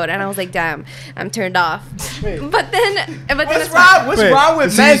butt showed, and I was like, damn, I'm turned off. But then What's wrong? What's wrong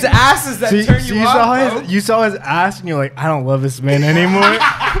with so men's you- asses that turn you off? You saw his ass and you're like, I don't love this man anymore.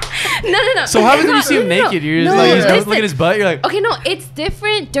 No. So how happens when you see him No. naked? You're No, just like, listen. look at his butt. You're like, Okay, no, it's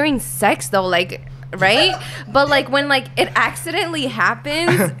different during sex though, like, right? But like when like it accidentally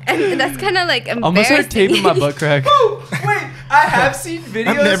happens, and that's kind of like I'm gonna start embarrassing. taping my butt crack. Ooh, wait, I have seen videos.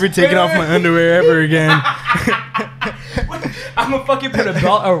 I'm never taking off my underwear ever again. I'm gonna fucking put a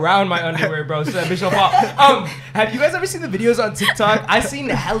belt around my underwear, bro, so that bitch don't fall. Have you guys ever seen the videos on TikTok? I've seen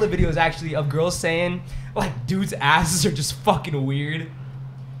hella videos actually of girls saying like dudes' asses are just fucking weird.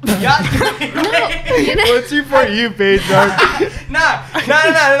 Yeah. You know? What's he for you, Paige? Nah.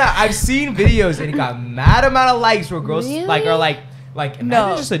 I've seen videos and it got mad amount of likes where girls like are like imagine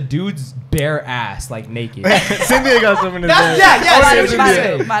No. just a dude's bare ass like naked. Cynthia got something to say. That's, yeah, I see Okay, what you're Cynthia.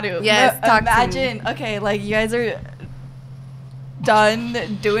 saying. Madu, Yes, but talk to me. imagine, okay, like you guys are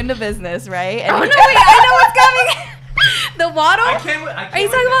done doing the business, right? Oh no, wait, I know what's coming. The waddle? I can't wait- I can't Are you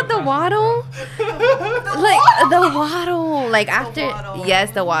wait talking to about the come waddle? Like the waddle, like after. waddle.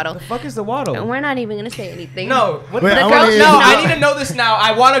 Yes, the waddle. The fuck is the waddle? And we're not even gonna say anything. No, what Wait, the I girls? wanna hear No, the- I need to know this now.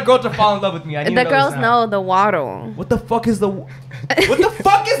 I want a girl to fall in love with me. I need The to know girls this now. know the waddle. What the fuck is the? What the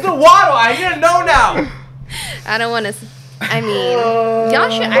fuck is the waddle? I need to know now. I don't want to. I mean, y'all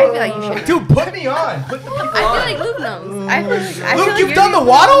should. I feel like you should. Dude, put me on. Put the people I feel on. like Luke knows. I feel like Luke, you've you're done the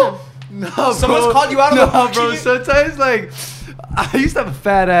people waddle? know. No, Someone's bro. called you out on No, the bro. fucking- Sometimes like, I used to have a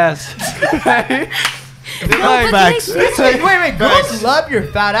fat ass. Right? And, like, Facts. Wait, girls love your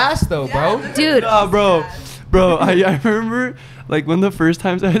fat ass though, bro. Dude, Nah, bro, I remember like one of the first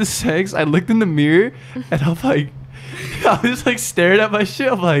times I had sex, I looked in the mirror and I'm like, I was like staring at my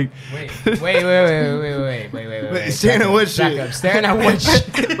shit. I'm like, Wait. Staring at what Back shit? up. Staring at what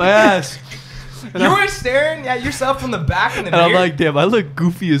shit? my ass. And You I'm- were staring at yourself from the back in the and I'm mirror. like, damn, I look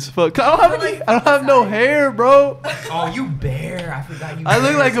goofy as fuck. I don't have no hair, bro. Oh, you bare. I forgot you. I look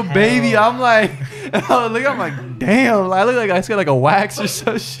bare like as a baby. hell. I'm like, I'm like, damn. I look like I just got like a wax or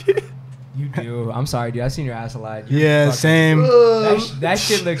some shit. You do. I'm sorry, dude. I've seen your ass a lot. You're Yeah, fucking- same. That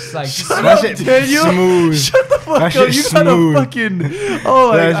shit looks like. That shit Daniel. smooth. Shut the fuck That up. shit You got a smooth. fucking.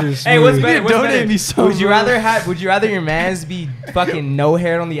 Oh my That god. shit Hey, what's smooth. better? You What's donate better? me some, Would you bro. rather have? Would you rather your man's be fucking no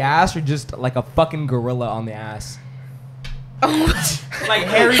hair on the ass or just like a fucking gorilla on the ass? Like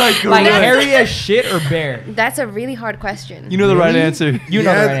hairy, Like like gorilla. hairy as shit or bare? that's a really hard question. You know the right Really? answer. You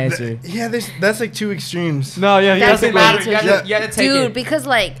know the right th- answer. Yeah, that's like two extremes. No, yeah, he That's has to an go. answer. You gotta, you gotta take Dude, it. because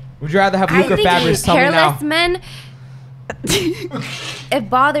like Would you rather have I Luke or think Fabulous? Tell me now. hairless men, it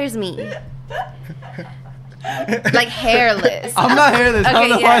bothers me. Like hairless. I'm not hairless. I don't Okay,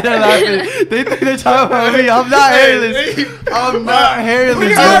 know yeah. why they're laughing. They think they're talking about me. I'm not hairless. I'm not hairless. Put your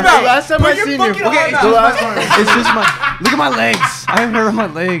dude. arm out. Last time Put I your seen you, fucking arm okay, out. the last one. It's just my. Look at my legs. I have hair on my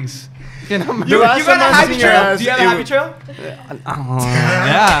legs. And I'm, You, last you got time a I happy seen your trail? ass, Do you have a it happy was- trail?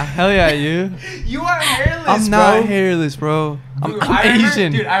 yeah, hell yeah, you. You are hairless, I'm not bro. hairless, bro. I'm, Dude, I'm I remember,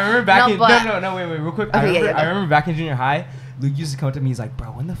 Asian. Dude, I remember back No, in but- no, wait, real quick. Okay, I remember, yeah, I go. remember back in junior high, Luke used to come to me. He's like, bro,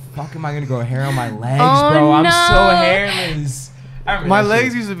 when the fuck am I gonna grow hair on my legs, Oh, bro? I'm no. so hairless. I remember My that legs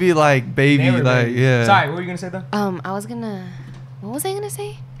shit. used to be like baby, They were like baby. yeah. Sorry, what were you gonna say though? I was gonna. What was I gonna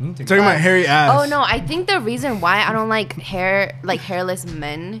say? Talking about hairy ass. Oh no, I think the reason why I don't like hairless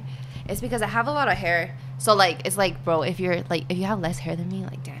men is because I have a lot of hair. So like it's like, bro, if you have less hair than me,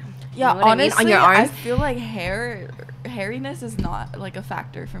 like damn. Yeah, You know what I mean? honestly, On your I arms. feel like hairiness is not like a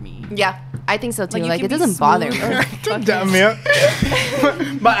factor for me. Yeah, I think so too. you Like can it be doesn't bother me. smooth or Don't fucking- damn me up.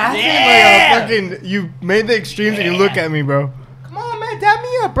 My ass is like a fucking. You made the extremes and you look at me, bro. Come on, man, dab me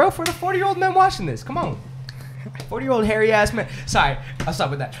up, bro. For the 40-year-old men watching this, come on. 40-year-old hairy ass man. Sorry, I'll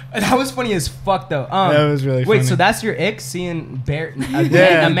stop with that. That was funny as fuck though. That was really Wait, funny. so that's your ick, seeing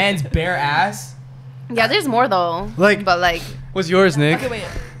Yeah. a man's bare ass? Yeah, there's more though. Like- but like, What's yours, Nick? Okay, wait.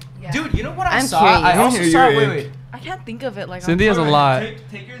 Yeah. Dude, you know what I I'm saw? curious. I I also hear saw. your Wait. ick. I can't think of it like. Cindy has a lot.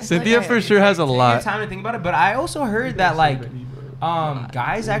 Take your Cynthia okay. for sure has a Take your lot. time to think about it, but I also heard that like,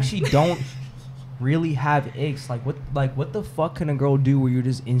 guys actually don't really have icks, like what the fuck can a girl do where you're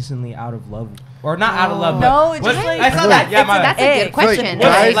just instantly out of love, or not out of love? No, but just like I saw that. Yeah, my bad. That's a good Ick. question.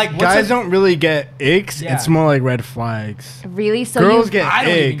 Guys, Like, what's guys a- don't really get icks. Yeah. It's more like red flags. Really? So Girls you, get I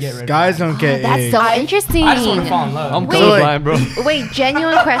don't even icks. get red Guys flags. don't get that's icks. so interesting. I just want to fall in love. I'm Wait. colorblind, bro. Wait,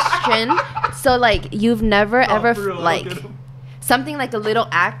 genuine question. So like you've never ever for real, like look at him. something like a little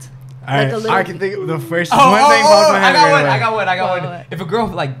act, Alright, like a little. I can think of the first Oh, one thing popped in my I head got right one. away. I got one. What? If a girl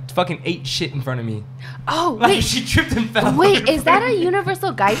like fucking ate shit in front of me, Oh like wait, she tripped and fell. wait, is that a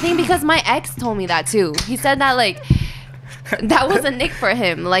universal guy thing? Because my ex told me that too. He said that like that was a nick for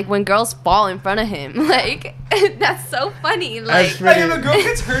him. Like when girls fall in front of him, like that's so funny. Like That's Like if a girl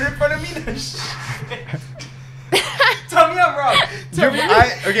gets hurt in front of me, that's shit. Tell me I'm wrong. Tell me.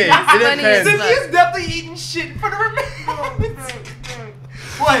 Okay, That's it funny as depends. fuck. Cynthia's definitely eating shit in front of her man.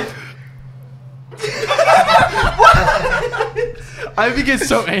 What? Ivy gets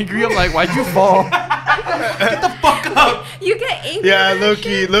so angry. I'm like, why'd you fall? Get the fuck up. you get angry. Yeah, at that low shit?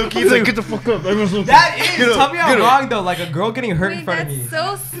 key. It's like, get the fuck up. Everyone's looking. That Get is. up, Tell me get I'm up. wrong though. Like a girl getting hurt in Wait, front of me. that's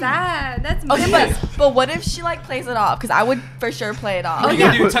so sad. That's Okay, mean. but what if she like plays it off? Because I would for sure play it off. What are you yeah.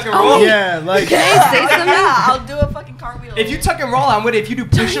 gonna do? Tuck and Oh, roll? wait. Yeah, like. Can I say something? Yeah, I'll do a fucking cartwheel. If you tuck and roll, I'm with it. If you do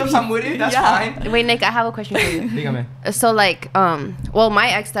push-ups, I'm with it. That's Yeah. fine. Wait, Nick, I have a question for you. Think I'm in. So like, well, my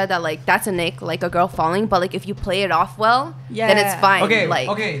ex said that like that's a nick, like a girl falling, but like if you play it off well, then it's Yeah. fine. Okay, like,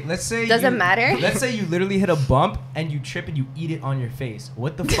 okay. Let's say doesn't you- matter? Let's say you literally hit a bump and you trip and you eat it on your face.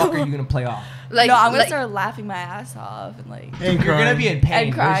 What the fuck are you gonna play off? like, no, I'm gonna like, start laughing my ass off and like. And You're gonna crying. be in pain.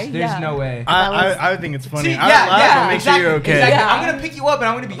 And cry, There's yeah. no way. I would think it's funny. See, I yeah, would laugh yeah, and make exactly, sure you're okay. Exactly. Yeah. I'm gonna pick you up and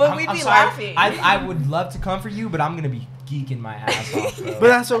I'm gonna be. But I'm, we'd I'm be sorry. laughing. I would love to comfort you, but I'm gonna be geeking my ass off. Bro. But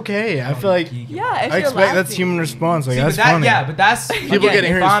that's okay. I feel like Geeking. Yeah, if I you're expect that's laughing. human response. Like See, that's but that, funny. yeah, but that's People again,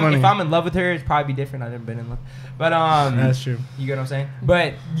 getting hurt if is I'm, funny. if I'm in love with her, it's probably different. I've never been in love, but That's true. You get what I'm saying?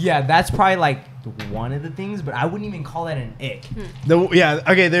 But yeah, that's probably like one of the things. But I wouldn't even call that an ick. Yeah.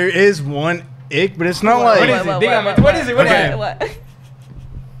 Okay. There is one ick, but it's not What like. is it? Big on it. What is it? What is Okay. it? What?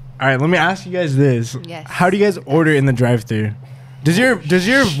 All right. Let me ask you guys this. Yes. How do you guys order in the drive-thru? Does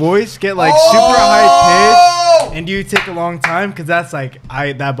your voice get like Oh! super high pitched, and do you take a long time? Cause that's like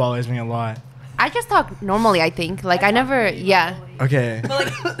that bothers me a lot. I just talk normally. I think like I never. Yeah. Okay. But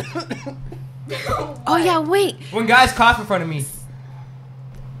like. Oh yeah. Wait. When guys cough in front of me,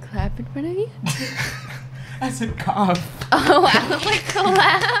 Clap in front of you. I said cough. Oh, I was like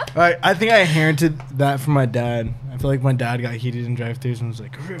clap. All right. I think I inherited that from my dad. I feel like my dad got heated in drive-thrus and was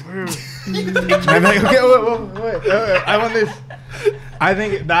like, and I'm like, okay, wait, I want this. I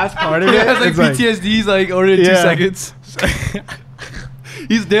think that's part of He it. has like It's like- PTSD. He's like already in 2 Yeah. seconds.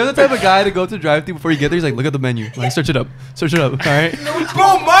 They're the type of guy to go to drive-thru before you get there. He's like, look at the menu. Like, search it up. Search it up. All right.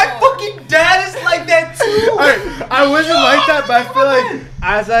 Bro, my fucking dad is like that too. Alright, I wasn't like that, but I feel like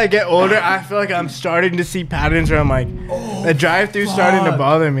as I get older, I feel like I'm starting to see patterns where I'm like, the drive-thru starting to fuck.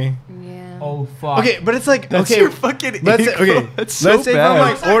 bother me. Yeah. Oh fuck. Okay, but it's like That's okay. your fucking Let's ick, say, okay. bro. That's so let's say bad. if I'm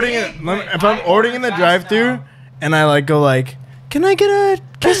like It's not ordering ick, it, but if I'm I ordering in order the fast drive-thru now. and I like go like, can I get a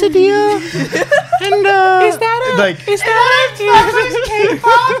quesadilla? And is that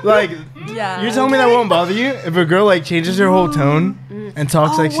like Yeah. you're telling me that won't bother you if a girl like changes her whole tone and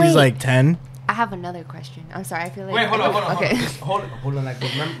talks Oh, like she's wait. like 10? I have another question. I'm sorry. I feel like. Wait, hold on. Okay. Hold on. Like,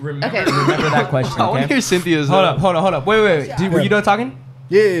 remember Okay. that question. I want to Okay? hear Cynthia's. Hold up. Wait. Were you done talking?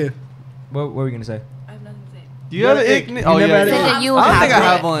 Yeah. What were you gonna say? I have nothing to say. Do you have an ick? You Oh never yeah. had yeah. an Cynthia, you I don't think I have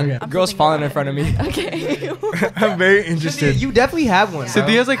have it. one. Okay. Girls thinking falling in about front of me. Okay. I'm very Cynthia, interested. you definitely have one.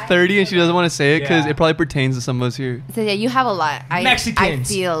 Cynthia's like 30 and she doesn't want to say it because Yeah. it probably pertains to some of us here. So yeah, you have a lot. I Mexicans.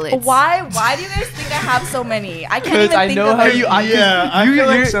 feel it. Why do you guys think I have so many? I can't Because even I think know of how any. you- I You- feel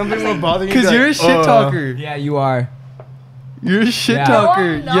like you're- something will bother you. Because be you're a like, shit talker. Yeah, you are. You're a shit Yeah.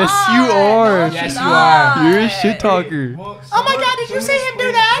 talker. No, I'm Yes, not. you are. No, I'm Yes, you not. are. You're a shit talker. Oh my God, did you see him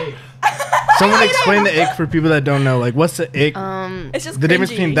do that? Someone explain the ick for people that don't know. Like, what's the ick? It's just The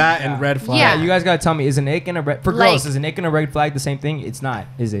difference cringy. between that Yeah. and red flag. Yeah. You guys gotta tell me, is an ick and a red for Like- girls? Is an ick and a red flag the same thing? It's not,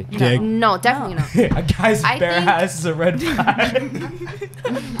 is it? Yeah. No, definitely not. A guy's I bare think- ass is a red flag.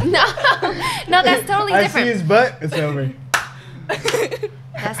 No, no, that's totally I see different. his butt. It's over.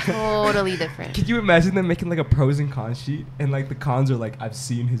 That's totally different. Could you imagine them making like a pros and cons sheet, and like the cons are like, I've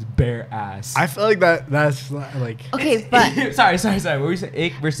seen his bare ass. I feel like that's like. Okay, but sorry. What were you saying?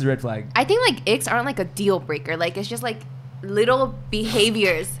 Ick versus red flag. I think like icks aren't like a deal breaker. Like it's just like little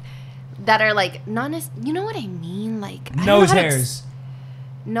behaviors that are like not. You know what I mean? Like I don't know Nose how to hairs.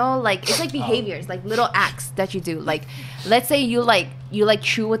 No, like it's like behaviors, like little acts that you do. Like, let's say you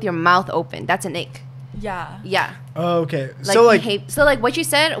chew with your mouth open. That's an ick. Yeah. Yeah. Oh, okay. Like So like. so like what you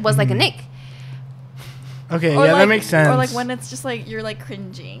said was like an ick. Okay. Or Yeah, like, that makes sense. Or like when it's just like you're like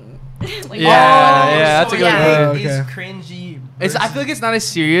cringing. Like, Yeah, that's a good yeah. one. Is Okay. cringy. I feel like it's not as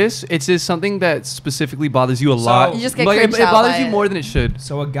serious. It's just something that specifically bothers you a So- lot. You just get Like, it cringed out bothers by you it. more than it should.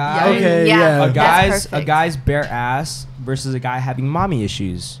 So a guy, Okay, Yeah. yeah. a That's guy's perfect. bare ass versus a guy having mommy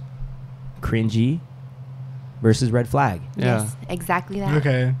issues. Cringy versus red flag. Yeah. Yes, exactly that.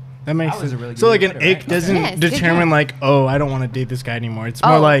 Okay. That makes That was sense. a really So good like way an to put it, ick right? doesn't Yes, good determine job. like, oh, I don't want to date this guy anymore. It's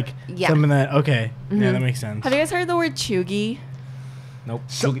more Oh, like yeah. something that okay. Yeah, Mhm. that makes sense. Have you guys heard the word chuggy? Nope.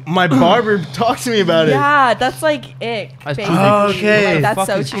 So, my barber talked to me about it. Yeah, that's like ick. That's basically. Oh, okay. Like, that's Fuck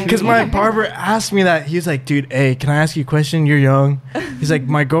so is chuggy. Because my barber asked me that. He was like, dude, hey, can I ask you a question? You're young. He's like,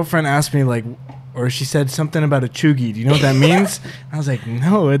 my girlfriend asked me, like, or she said something about a chuggy. Do you know what that means? I was like,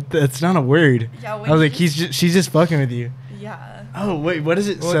 no, that's not a word. Yeah, I was like, she's just fucking with you. Yeah. Oh, wait, what is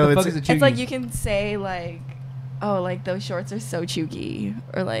it? What so the it's, fuck is a It's like chuggy? you can say like, oh, like those shorts are so chuggy,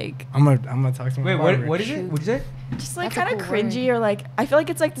 or like I'm gonna talk to my Wait, barber. what is it? What'd you say? just like That's a kind of cool cringy, word. or like I feel like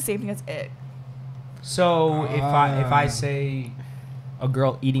it's like the same thing as ick. So if I Ah. say a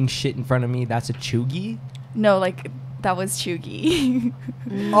girl eating shit in front of me, that's a chuggy. No, like that was chuggy.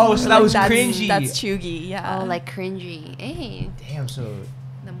 Oh, so that Like, was that's, cringy. That's chuggy. Yeah. Oh, like cringy. Hey, Damn. So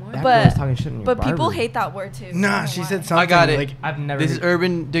the more. that But- girl's talking shit in your but people barber. hate that word too. I Nah, don't know she why. said something. I got it. Like, I've never. This is heard-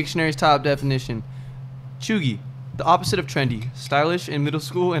 Urban Dictionary's top definition. Chuggy, the opposite of trendy, stylish in middle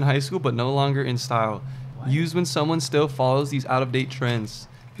school and high school, but no longer in style. Used when someone still follows these out-of-date trends.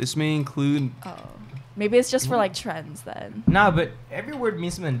 This may include. Oh, maybe it's just for like trends then. Nah, but every word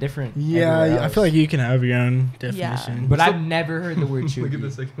means something different. yeah, everywhere I feel like else. you can have your own Yeah. definition. But I've never heard the word chuggy. Look at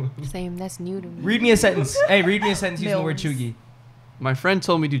the second one. Same. That's new to me. Read me a sentence. Hey, read me a sentence using the word Mills. chuggy. My friend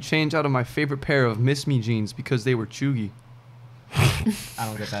told me to change out of my favorite pair of Miss Me jeans because they were chuggy. I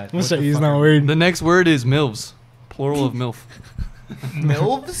don't get that. I'm gonna What start the using fuck that are- word. The next word is MILFs, plural of MILF.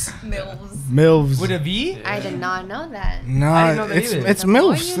 Milvs Mills. Milvs. with a V. I did not know that. Nah, I didn't know that it's either. it's The more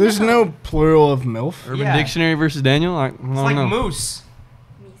milfs. you There's know. no plural of milf. Urban Yeah. Dictionary versus Daniel? I It's don't like know. moose.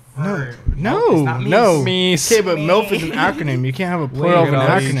 No, Or- no, it's not no. Meese. Okay, but milf is an acronym. You can't have a plural of an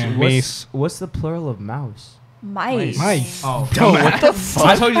Wait, acronym. What's the plural of mouse? Mice. Mice. Oh, Don't- what the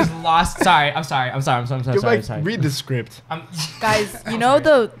I totally just lost. Sorry, I'm sorry. You're like, Sorry. read the script. I'm, Guys, you know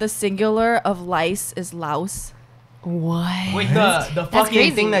the singular of lice is louse. What? wait, the fucking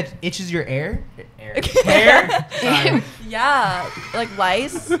crazy. thing that itches your hair? Hair? Sorry. Yeah, like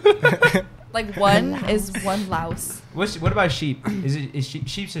lice. Like one is one louse. What about sheep? Is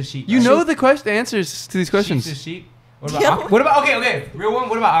sheep's a sheep? You right? know the answers to these questions. Sheep's a sheep. What about what about okay, real one.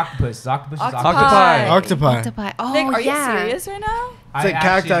 What about octopus? Is octopus is Octopi. Octopi. Octopi. Octopi. Oh, Nick, are yeah. you serious right now? I like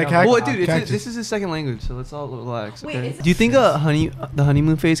actually cacti, know cacti. Well, about dude, Cactus. this is his second language, so let's all relax. Wait, Okay? is it- Do you think the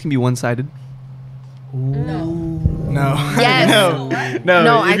honeymoon phase can be one-sided? No. Yes. no. No.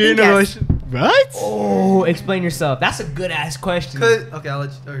 No, I if you're in think a yes. relation- What? Oh, explain yourself. That's a good ass question. Okay, I'll let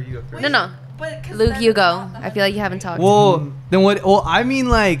you. Or you go first. No. But Luke, you go. I feel like you haven't talked. Well, then what? Well, I mean,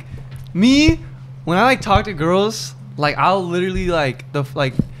 like, me, when I like talk to girls, like I'll literally like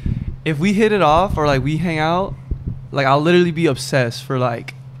if we hit it off or like we hang out, like I'll literally be obsessed for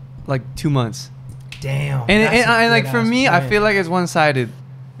like 2 months. Damn. And that's a like for good-ass me, I point. feel like it's one-sided.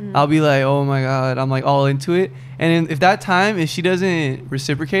 I'll be like, oh my god, I'm like all into it. And then if she doesn't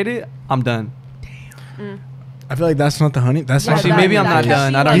reciprocate it, I'm done. I feel like that's not the honey. That's Yeah, not Actually, that- maybe I'm that not can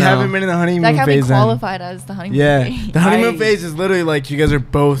done. be I don't like- You know. haven't been in the honeymoon That can be phase then. qualified as the honeymoon. Yeah, phase. the honeymoon I- phase is literally like you guys are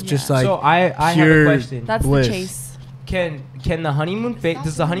both just Yeah. like So I have a pure question. That's bliss. the chase. Can the honeymoon phase?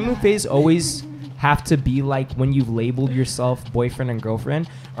 Does the honeymoon phase always have to be like when you've labeled yourself boyfriend and girlfriend,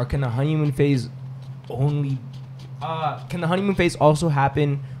 or can the honeymoon phase only? Can the honeymoon phase also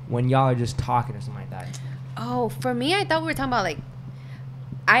happen when y'all are just talking or something like that? Oh, for me, I thought we were talking about like,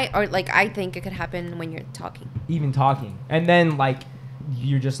 I think it could happen when you're talking. Even talking, and then like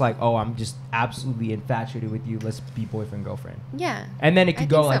you're just like, oh, I'm just absolutely infatuated with you. Let's be boyfriend girlfriend, Yeah. and then it I could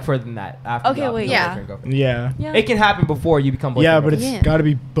go think like so. further than that. After Okay, y'all wait, become yeah. boyfriend, girlfriend. yeah. Yeah. It can happen before you become boyfriend. Yeah, but it's girlfriend. Yeah. got to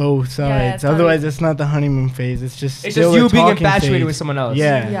be both it's sides. gotta Otherwise, be- it's not the honeymoon phase. It's just It's still just you a being talking infatuated phase. with someone else.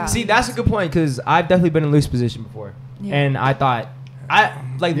 Yeah. Yeah. See, that's a good point because I've definitely been in a loose position before, Yeah. and I thought,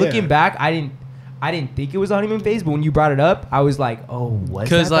 looking Yeah. back, I didn't think it was a honeymoon phase, but when you brought it up, I was like, oh, what?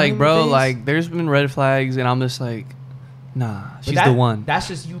 Because like, bro, like there's been red flags, and I'm just like, nah, she's the one. That's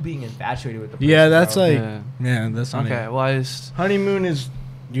just you being infatuated with the person. Yeah, that's bro. like Yeah. that's not Okay, it. well, I just Honeymoon is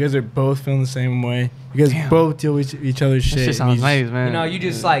you guys are both feeling the same way. You guys Damn. both deal with each other's that shit. shit and sounds you nice, man. You know, you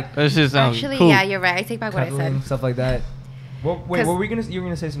just like That shit sounds Actually, cool. yeah, you're right. I take back what I cuddling, said. stuff like that. Well, wait, 'Cause- what were you were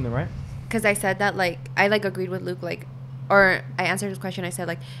gonna say something, right? Because I said that, like, I, like, agreed with Luke, like, or I answered his question. I said,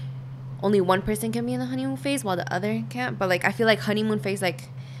 like, only one person can be in the honeymoon phase while the other can't. But, like, I feel like honeymoon phase, like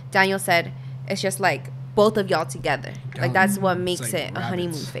Daniel said, it's just, like, both of y'all together. Like that's what It's makes like it a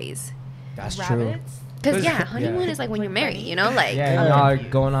honeymoon rabbits. phase. That's true. Rabbits? Because Yeah. honeymoon is like when you're married, you know, like Yeah, Yeah. y'all are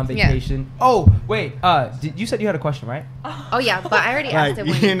going on Yeah. vacation. Oh, wait. You said you had a question, right? oh yeah, but I already asked it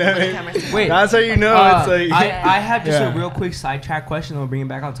when, you know, when the camera's Wait. That's how you know it's like. I have just Yeah. a real quick sidetrack question, and we'll bring it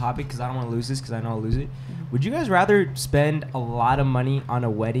back on topic because I don't want to lose this because I know I'll lose it. Would you guys rather spend a lot of money on a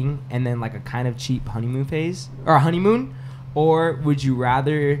wedding and then like a kind of cheap honeymoon phase or a honeymoon, or would you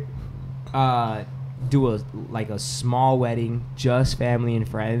rather do a small wedding, just family and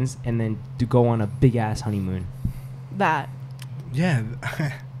friends, and then to go on a big ass honeymoon? That. Yeah.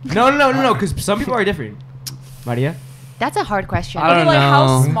 No, because some people are different. Maria, That's a hard question. I Okay, don't like how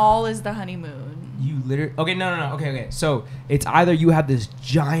know. small is the honeymoon? you literally no. Okay. So it's either you have this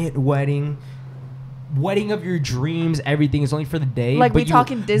giant wedding of your dreams, everything is only for the day. Like, but we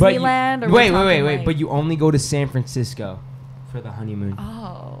talking but you- Disneyland, or we're wait, talking, like- but you only go to San Francisco for the honeymoon.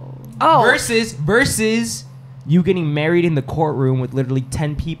 Oh. Versus you getting married in the courtroom with literally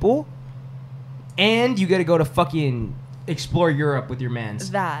 10 people, and you got to go to fucking explore Europe with your mans.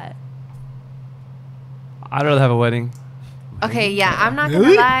 That. I'd rather have a wedding. Okay, yeah, I'm not gonna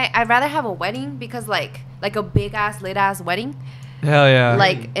Really? lie. I'd rather have a wedding because like a big ass lit ass wedding, Hell yeah.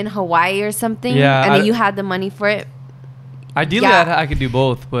 like in Hawaii or something. Yeah, and then I- you had the money for it. Ideally, yeah. I could do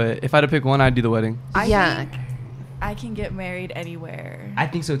both, but if I had to pick one, I'd do the wedding. I Yeah. think I can get married anywhere. I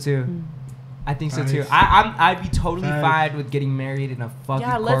think so too. Mm. I think so too. Nice. I'd be totally Nice. fine with getting married in a fucking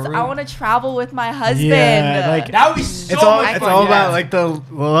Yeah, courtroom. I want to travel with my husband. Yeah, like, That would be so It's all much it's fun, all yeah. about like the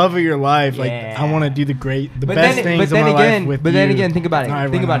love of your life. Like Yeah. I want to do the But best then, things but then in my again, life with but you. then again, think about it. Not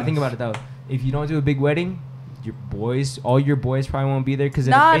Think everyone about it. Think else. about it though. If you don't do a big wedding, all your boys probably won't be there because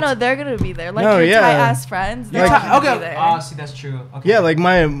No, they're gonna be there. Like No, your yeah. tight ass friends. They're Like- not gonna Okay. be there. Oh, see, that's true. Okay. Yeah, like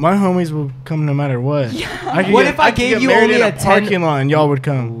my homies will come no matter what. Yeah. I could What get- if I could gave get you married only in a 10 parking lot and y'all would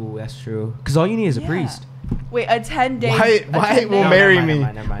come? Ooh, that's true. Because all you need is a Yeah. priest. Wait, a 10-day. Wyatt will No, marry never mind, me. never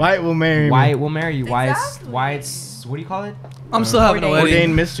mind, never mind. Wyatt will marry me. Wyatt will marry you. Exactly. Wyatt's what do you call it? I'm still having a Ordained. wedding.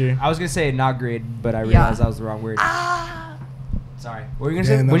 Ordained mister. I was gonna say inaugurated, but I Yeah. realized that was the wrong word. Ah. Sorry. What were you gonna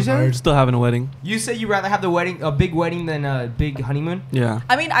Yeah, say? that What did you was say? hard. Still having a wedding. You said you'd rather have a big wedding than a big honeymoon? Yeah.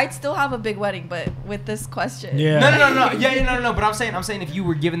 I mean, I'd still have a big wedding, but with this question. Yeah. No. Yeah, no. But I'm saying if you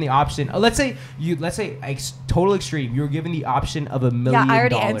were given the option, let's say total extreme, you were given the option of $1 million. Yeah, I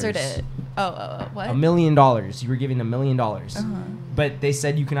already answered it. Oh, what? $1 million. You were given $1 million, Uh-huh. but they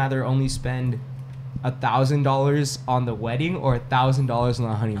said you can either only spend $1,000 on the wedding or $1,000 on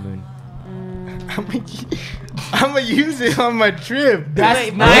the honeymoon. I'm gonna use it on my trip. That's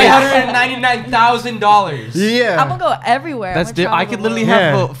Wait, $999,000. Yeah. I'm gonna go everywhere. That's I could literally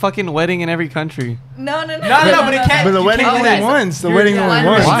Yeah. have a fucking wedding in every country. No, No, but it can't. But the you wedding can't do only that. once. The You're- wedding Yeah. only Why?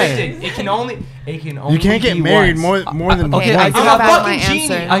 once. Why? It can only. You can't get be married once. more than Okay, once. I I'm can a have fucking my genie.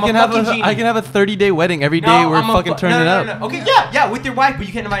 answer. I'm a fucking genie. I can have a 30-day wedding every day. No, We're I'm a fucking turning it up. No. Okay, yeah, with your wife, but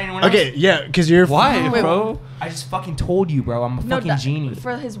you can't invite anyone else. Okay, yeah, because you're Why, Wait, bro? I just fucking told you, bro. I'm a fucking genie.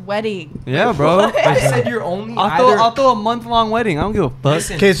 For his wedding. Yeah, bro. I said you're only I'll throw a month-long wedding. I don't give a fuck.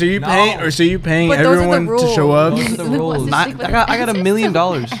 Listen, Okay, so you no. paying But those are the everyone to show up? Those are the rules. Not- I got $1 million.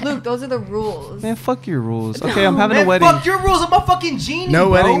 Luke, those are the rules. Man, fuck your rules. Okay, I'm having Man, a wedding. fuck your rules. I'm a fucking genie. No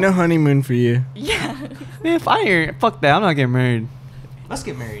bro. wedding, no honeymoon for you. Yeah. Man, fuck that. I'm not getting married. Let's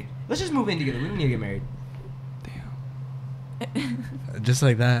get married. Let's just move in together. We don't need to get married. Just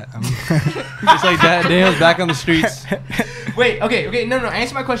like that. Just like that. Dale's back on the streets. Wait, okay, no.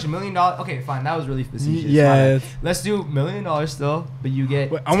 Answer my question. $1 million. Okay, fine. That was really facetious. Yeah. My bad. Let's do $1 million still, but you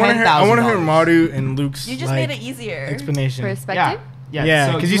get I want to hear $10,000. Maru and Luke's You just like, made it easier. explanation. Perspective.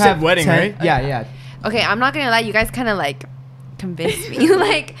 Yeah, so 'cause you said have wedding, right? Yeah. Okay, I'm not gonna lie. You guys kind of like convinced me,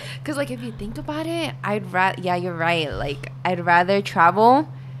 like, cause like if you think about it, yeah, you're right. Like, I'd rather travel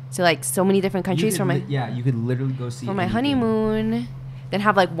to like so many different countries for my you could literally go see for my anything. honeymoon, then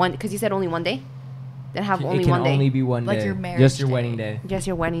have like one. Cause you said only one day. Then have It only can one day. only be one Like day. your marriage just your day. wedding day. Just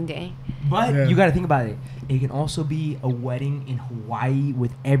your wedding day. But Yeah. you got to think about it. It can also be a wedding in Hawaii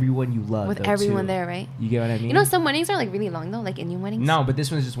with everyone you love. With though, everyone too. there, right? You get what I mean? You know, some weddings are like really long though, like Indian weddings. No, but this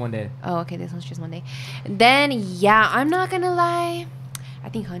one's just one day. Oh, okay. This one's just one day. Then yeah, I'm not gonna lie. I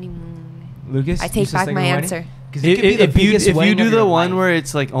think honeymoon. Lucas, I you take still back staying my on the wedding? answer. 'Cause it could be the biggest if you wedding do of the your one life. where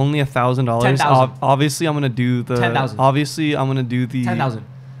it's like only $1,000, 10,000. obviously I'm gonna do the 10,000. Obviously I'm gonna do the 10,000.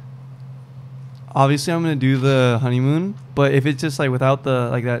 Obviously I'm gonna do the honeymoon, but if it's just like without the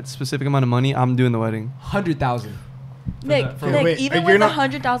like that specific amount of money, I'm doing the wedding. 100,000. Nick, Wait, even you're with a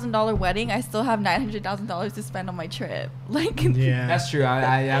not- $100,000 wedding, I still have $900,000 to spend on my trip. Like, Yeah. That's true.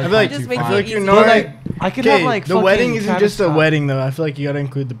 I feel like, Just I make feel it like you're easy. not But, like. I could Okay, have like the fucking wedding isn't Travis just a Scott. wedding though. I feel like you gotta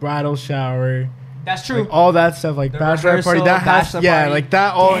include the bridal shower, That's true. Like all that stuff, like The bachelor party. rehearsal, That has, bachelor yeah, party. like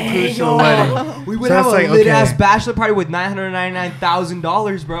that all includes to the wedding. We would So have a it's like, lit ass okay. bachelor party with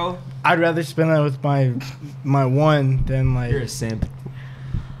 $999,000, bro. I'd rather spend that with my one than like. You're a simp.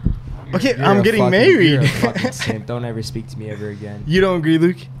 Okay, You're I'm a getting fucking- married. You're a fucking simp. Don't ever speak to me ever again. You don't agree,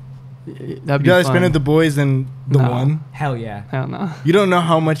 Luke? That'd You be gotta spend fun. with the boys than the No. one. Hell yeah. Hell no. You don't know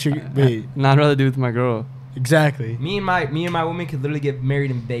how much you wait. Nah, I'd rather do it with my girl. Exactly. Me and my woman could literally get married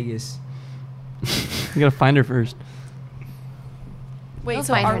in Vegas. You gotta find her first. Wait, You'll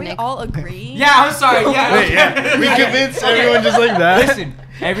so find are her we next. all agreeing? Yeah, I'm sorry. Yeah. Wait, yeah. We convinced everyone just like that. Listen,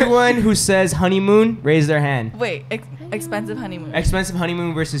 everyone who says honeymoon, raise their hand. Wait, expensive honeymoon. Expensive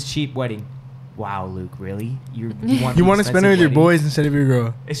honeymoon versus cheap wedding. Wow, Luke, really? You want You the want to spend it with expensive your wedding? boys instead of your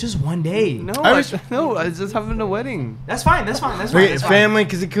girl. It's just one day. No, I was- no, it's just having a wedding. That's fine. That's fine. That's fine. Wait, That's fine. family,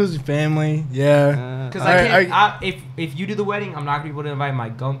 because it kills your family. Yeah. Because I- I can't. If you do the wedding, I'm not gonna be able to invite my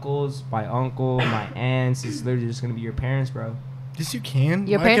gunkles, my uncle, my aunts. It's literally just gonna be your parents, bro. Yes, you can.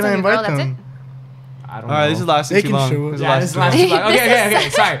 Your Why parents can't I and your invite girl, that's them? I don't All know. right, this is lasting They too can long. show This is Yeah, this is last lasting too too long. Okay.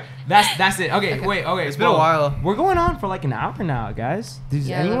 Sorry. That's it. Okay, wait. Okay, It's been a while. We're going on for like an hour now, guys.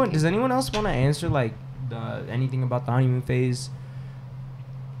 Yeah, okay. Does anyone else want to answer like anything about the honeymoon phase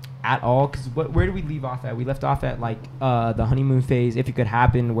at all? Because where did we leave off at? We left off at like the honeymoon phase, if it could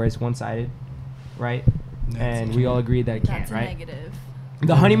happen, where it's one-sided, right? And we all agreed that it can't, That's a right? negative.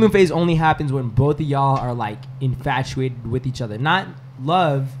 The honeymoon phase only happens when both of y'all are like infatuated with each other. Not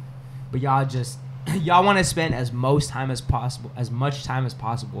love, but y'all just y'all want to spend as much time as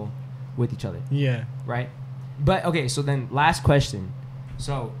possible with each other, Yeah. right? But okay, so then last question.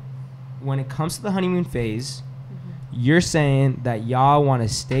 So when it comes to the honeymoon phase, you're saying that y'all want to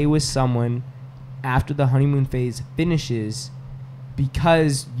stay with someone after the honeymoon phase finishes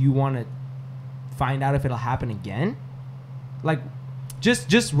because you want to find out if it'll happen again? Like,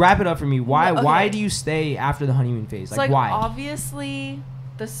 just wrap it up for me. Why Well, why okay. do you stay after the honeymoon phase? So Like, like why? obviously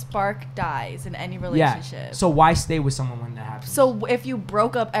the spark dies in any Yeah. relationship. So why stay with someone when that happens? So if you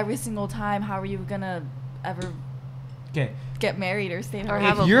broke up every single time, how are you gonna ever okay. get married or stay in a Or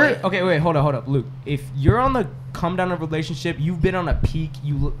have If a you're boy- okay, wait, hold up, Luke. If you're on the come down of a relationship, you've been on a peak.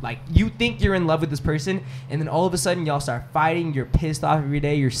 You think you're in love with this person, and then all of a sudden y'all start fighting. You're pissed off every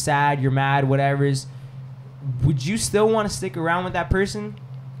day. You're sad. You're mad. Whatever's. Would you still want to stick around with that person?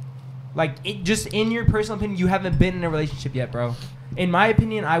 Like, it just in your personal opinion, you haven't been in a relationship yet, bro. In my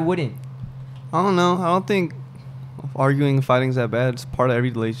opinion, I wouldn't. I don't know. I don't think arguing and fighting is that bad. It's part of every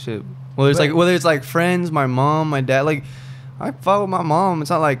relationship. Whether But- it's like friends, my mom, my dad. Like, I fight with my mom.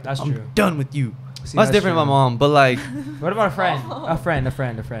 It's not like That's I'm true. done with you. See, That's different true. with my mom. But like, What about a friend? A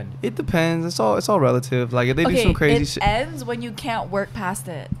friend. it depends. It's all relative. Like if they do some crazy it shit. ends when you can't work past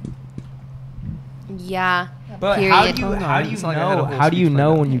it. Yeah. But Period. how do you Oh, no, how do you it's like I had a know whole how do you speech for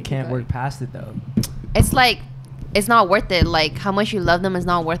know that. when you Yeah, can't you work got past it though? It's like it's not worth it. Like how much you love them is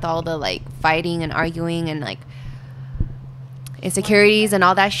not worth all the like fighting and arguing and like insecurities and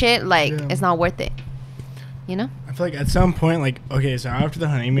all that shit. Like Yeah. it's not worth it. You know? I feel like at some point, like, okay, so after the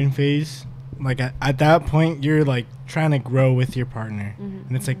honeymoon phase, like at that point, you're like trying to grow with your partner,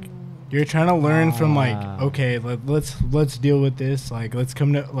 and it's like you're trying to learn from like, Ah. okay, let's deal with this, like let's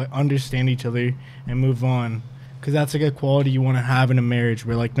come to like understand each other and move on, because that's like a quality you want to have in a marriage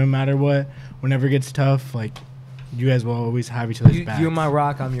where like no matter what, whenever it gets tough, like you guys will always have each other's backs. You're my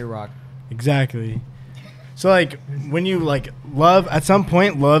rock, I'm your rock. Exactly. So like when you like love, at some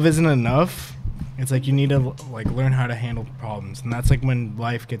point love isn't enough. It's like you need to like learn how to handle problems, and that's like when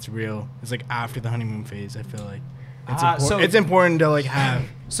life gets real. It's like after the honeymoon phase. I feel like So- it's important to like have.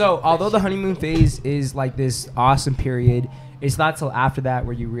 So, although the honeymoon phase is like this awesome period, it's not till after that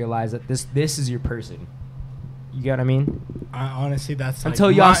where you realize that this is your person. You get what I mean? Honestly, that's Until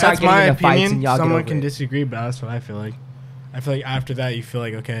like, y'all start that's my getting into fights opinion. and y'all get Someone over can it. disagree, but that's what I feel like. I feel like after that, you feel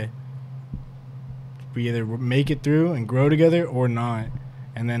like okay, we either make it through and grow together or not,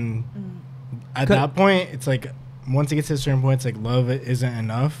 and then at Could- that point, it's like once it gets to a certain point, it's like love isn't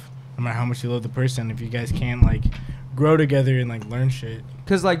enough. No matter how much you love the person, if you guys can't like grow together and like learn shit.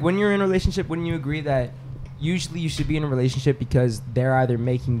 Because like when you're in a relationship, wouldn't you agree that usually you should be in a relationship because they're either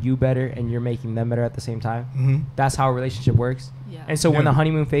making you better and you're making them better at the same time? Mm-hmm. That's how a relationship works. Yeah. And so when Yeah. the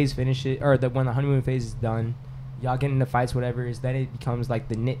honeymoon phase finishes, or when the honeymoon phase is done, y'all get into fights, whatever. Is then it becomes like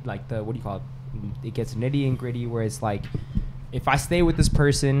the what do you call it? It gets nitty and gritty, where it's like, if I stay with this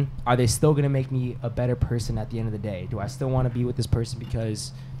person, are they still gonna make me a better person at the end of the day? Do I still want to be with this person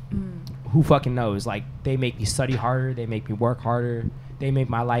because who fucking knows? Like, they make me study harder, they make me work harder, they make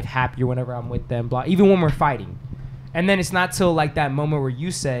my life happier whenever I'm with them. Blah. Even when we're fighting, and then it's not till like that moment where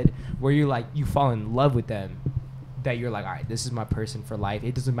you said, where you like you fall in love with them, that you're like, all right, this is my person for life.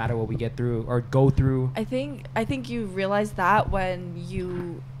 It doesn't matter what we get through or go through. I think you realize that when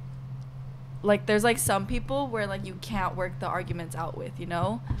you, like, there's like some people where like you can't work the arguments out with, you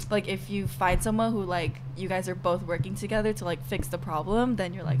know? Like if you find someone who like you guys are both working together to like fix the problem,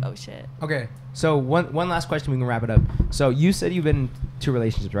 then you're like, oh shit. Okay, so one last question, we can wrap it up. So you said you've been in 2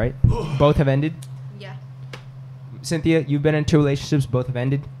 relationships, right? Both have ended. Yeah. Cynthia, you've been in 2 relationships, both have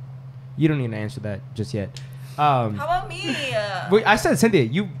ended. You don't need to answer that just yet. How about me? Wait, I said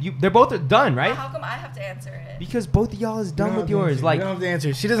Cynthia. They're both done, right? How come I have to answer it? Because both of y'all is You done don't with have to yours. answer. Like, You don't have to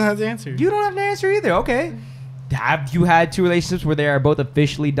answer. She doesn't have to answer. you don't have to answer either. Okay. Have you had 2 relationships where they are both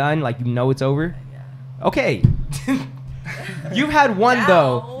officially done? Like, you know it's over? Yeah. Okay. You've had one, Now.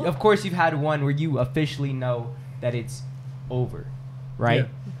 though. Of course, you've had one where you officially know that it's over, right?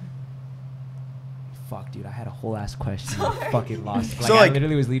 Yeah. Fuck, dude. I had a whole ass question. I Sorry. fucking lost. Like, So, I like-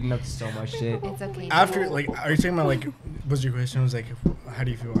 literally was leading up to so much shit. It's okay. After, like, are you talking about, like, was your question was, like, how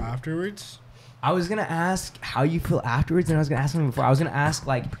do you feel afterwards? I was gonna ask how you feel afterwards, and I was gonna ask something before. I was gonna ask,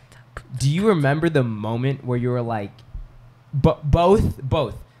 like, do you remember the moment where you were like, both?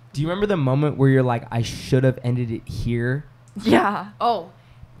 Do you remember the moment where you're like, I should have ended it here? Yeah. Oh,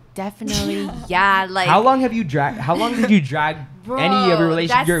 definitely. Yeah. Like, How long have you dragged? How long did you drag Bro, any of your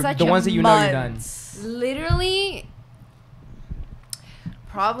relationships? that's such The a ones that you know you're done. Months. literally,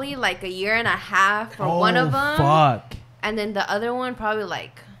 probably like a year and a half for one of them. Fuck. And then the other one probably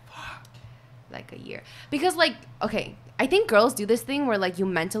like a year. Because like, okay, I think girls do this thing where like you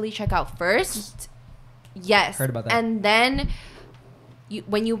mentally check out first. Yes. Heard about that. And then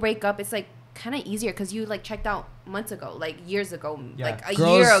when you break up, it's like kind of easier because you like checked out months ago, like years ago, like a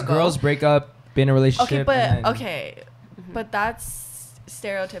year ago. Girls break up, be in a relationship. Okay, but and then- okay, but that's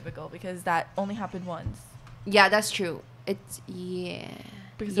stereotypical because that only happened once. Yeah, that's true. It's yeah.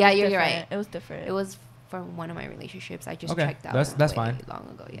 Because Yeah, it was you're different. right. It was different. It was for one of my relationships. I just Okay, checked out. that's way fine. Long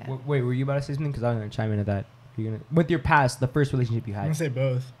ago, yeah. Wait, were you about to say something? Because I was gonna chime in at that. You gonna with your past, the first relationship you I'm had? gonna say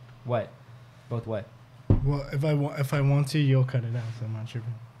both. What? Both what? Well, if I want to, you'll cut it out. So I'm not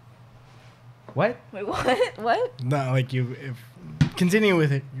tripping. What? Wait, what? What? Not like you. If continue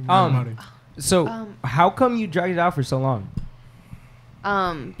with it. You're more motive. So how come you dragged it out for so long?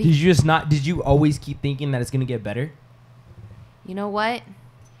 Be- Did you just not? Did you always keep thinking that it's gonna get better, you know what?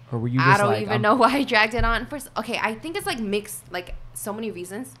 or were you just I don't like, even know why I dragged it on first. Okay, I think it's like mixed, like so many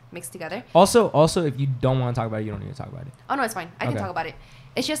reasons mixed together. Also, if you don't want to talk about it, you don't need to talk about it. Oh no, it's fine. I can Okay. talk about it.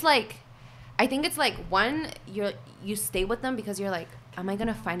 It's just like, I think it's like one, you stay with them because you're like, am I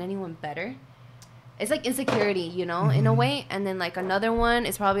gonna find anyone better? It's like insecurity, you know, in a way. And then like another one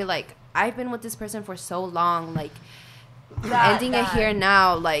is probably like, I've been with this person for so long, like ending it here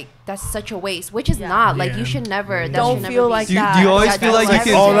now, like that's such a waste. Which is Yeah. not like Yeah. you should never. That Don't should never feel be- like Do you- that. do you always That feel like doesn't you Like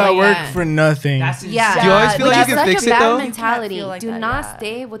can- all that work Yeah. for nothing. That's Yeah. Do you always feel Which like you is can such fix a it, bad though? mentality. You can't feel like Do that, not yeah.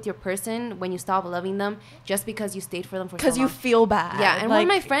 stay with your person when you stop loving them just because you stayed for them for so Because long. you feel bad. Yeah, and like, one of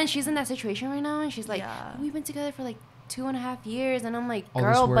my friends, she's in that situation right now, and she's like, Yeah. "We've been together for like 2.5 years," and I'm like, All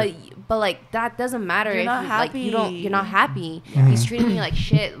this "Girl, work. but like that doesn't matter. You're if not you, like, you don't, you're not happy. Mhm. He's treating me like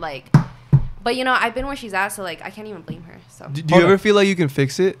shit. Like, but you know, I've been where she's at, so like I can't even blame her. So Do Hold you ever on. feel like you can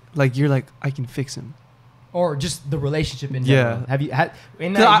fix it? Like you're like, I can fix him. Or just the relationship in Yeah. general. Have you had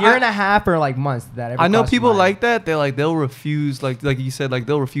in 'Cause that year I- and a half or like months that ever I know crossed your people mind? like that. They'll refuse. Like you said, like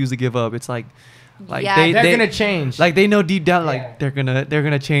they'll refuse to give up. It's like Yeah, they're they gonna change. like they know deep down like Yeah. they're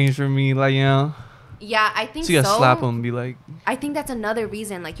gonna change for me. Like you know, yeah, I think so you gotta so. slap them and be like, I think that's another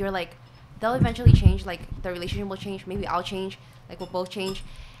reason. Like you're like, they'll eventually change. Like the relationship will change. Maybe I'll change. Like we'll both change.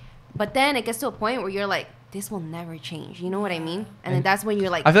 But then it gets to a point where you're like, this will never change. You know what I mean? And then And that's when you're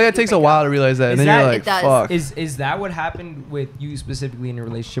like, I feel like it you takes a break while up. to realize that, Is and then that- you're it like, does. fuck. Is that what happened with you specifically in a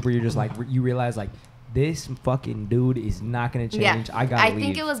relationship where you're just like you realize like this fucking dude is not gonna change? Yeah, I gotta I leave.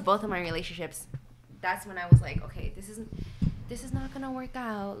 think it was both of my relationships. That's when I was like, okay, this is not gonna work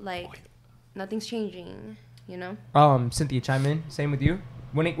out. Like, nothing's changing. You know? Cynthia, chime in. Same with you.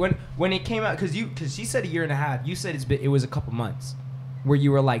 When it came out, because she said a year and a half. You said it was a couple months where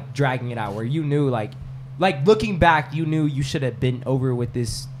you were like dragging it out, where you knew like looking back, you knew you should have been over with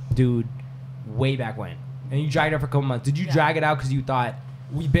this dude way back when, and you dragged it out for a couple months. Did you Yeah. drag it out because you thought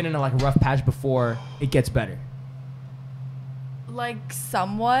we've been in a rough patch before? It gets better. like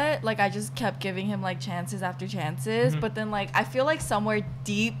somewhat, like I just kept giving him like chances after chances, Mhm. but then like I feel like somewhere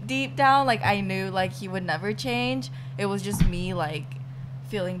deep down, like I knew like he would never change. It was just me like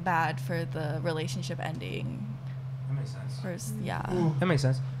feeling bad for the relationship ending. That makes sense. First, yeah. That makes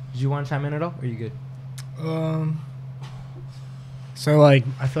sense. Did you want to chime in at all? Or are you good? So like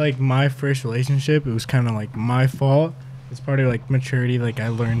I feel like my first relationship, it was kind of like my fault It's part of like maturity. Like I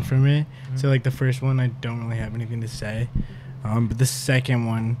learned from it. Mm-hmm. So like the first one, I don't really have anything to say. But the second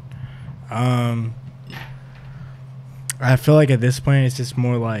one, I feel like at this point it's just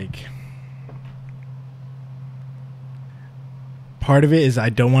more like part of it is I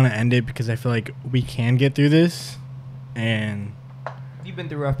don't want to end it because I feel like we can get through this, and You've been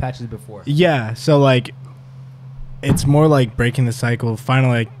through rough patches before. yeah, so like it's more like breaking the cycle,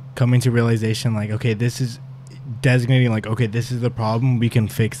 finally like coming to realization like, okay, this is designating like, okay, this is the problem, we can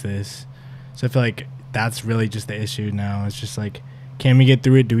fix this. So I feel like that's really just the issue now. It's just like, can we get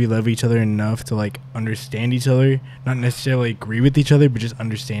through it? Do we love each other enough to like understand each other? Not necessarily agree with each other, but just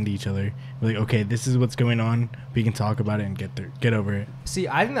understand each other. Like, okay, this is what's going on. We can talk about it and get over it. See,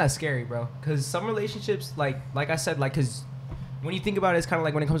 I think that's scary, bro. Because some relationships, like I said, like, because when you think about it, it's kind of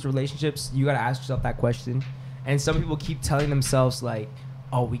like when it comes to relationships, you got to ask yourself that question. And some people keep telling themselves, like,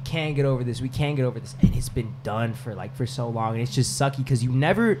 oh, we can't get over this. We can't get over this. And it's been done for so long. And it's just sucky because you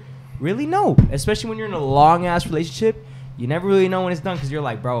never really know. Especially when you're in a long-ass relationship, you never really know when it's done because you're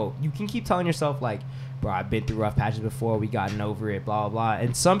like, bro, you can keep telling yourself, like, bro, I've been through rough patches before. We gotten over it, blah, blah, blah.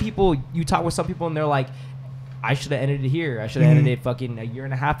 And some people, you talk with some people and they're like, I should have ended it here. I should have ended it fucking a year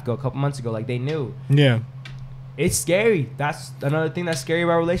and a half ago, a couple months ago. Like, they knew. Yeah. It's scary. That's another thing that's scary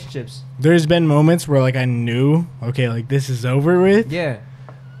about relationships. There's been moments where like I knew, okay, like this is over with. Yeah.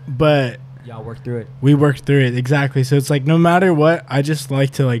 But Y'all worked through it. we worked through it. Exactly. So it's like no matter what, I just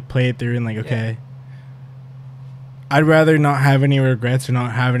like to like play it through and like, okay, I'd rather not have any regrets or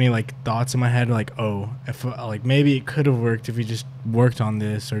not have any like thoughts in my head like, oh, if like maybe it could have worked if we just worked on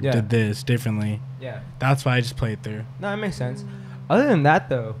this or did this differently. Yeah. That's why I just play it through. No, that makes sense. Other than that,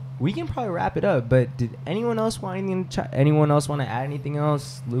 though, we can probably wrap it up. But did anyone else want anything? Anyone else want to add anything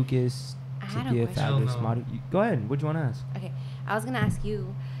else? Lucas, I had a Cynthia, question. Fabulous, No. Madu, go ahead. What do you want to ask? Okay, I was gonna ask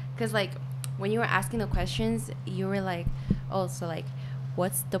you, cause like when you were asking the questions, you were like, oh, so like,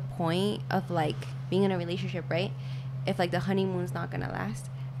 what's the point of like being in a relationship, right? If like the honeymoon's not gonna last.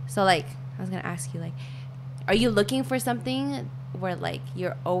 So like, I was gonna ask you, like, are you looking for something where like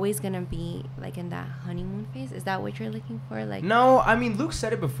you're always gonna be like in that honeymoon phase? Is that what you're looking for? Like, No, I mean Luke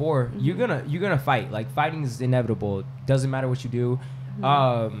said it before. Mhm. You're gonna fight. Like fighting is inevitable. Doesn't matter what you do.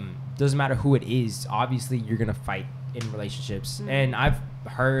 Mhm. Doesn't matter who it is. Obviously, you're gonna fight in relationships. Mhm. And I've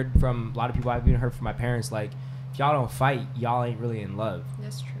heard from a lot of people. I've even heard from my parents. Like, if y'all don't fight, y'all ain't really in love.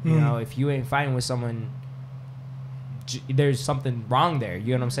 that's true. You Mhm. know, if you ain't fighting with someone, there's something wrong there.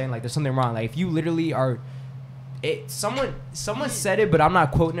 You know what I'm saying? Like, there's something wrong. Like, if you literally are, someone said it, but I'm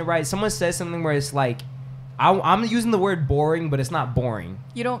not quoting it right. Someone says something where it's like, I'm using the word boring, but it's not boring.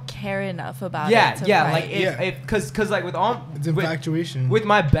 You don't care enough about Yeah, it. to yeah. fight. Like, if cause like with all It's with, infatuation. with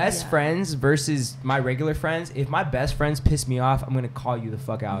my best Yeah. friends versus my regular friends, if my best friends piss me off, I'm gonna call you the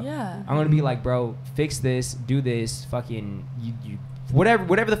fuck out. Yeah. I'm gonna be like, bro, fix this, do this, fucking you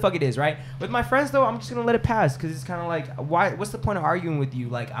whatever the fuck it is, right? With my friends though, I'm just gonna let it pass because it's kind of like, what's the point of arguing with you?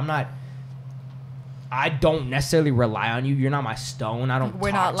 Like, I don't necessarily rely on you. You're not my stone. I don't.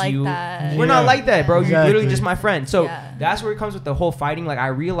 We're talk not to like you. that. We're not like that, bro. You're literally Exactly. just my friend. So Yeah. that's where it comes with the whole fighting. Like, I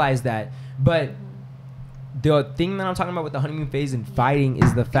realize that, but the thing that I'm talking about with the honeymoon phase and fighting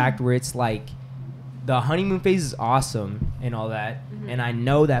is the fact where it's like, the honeymoon phase is awesome and all that, and I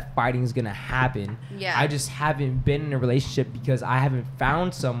know that fighting is gonna happen. Yeah. I just haven't been in a relationship because I haven't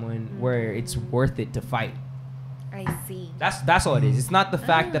found someone where it's worth it to fight. I see. That's all it is. It's not the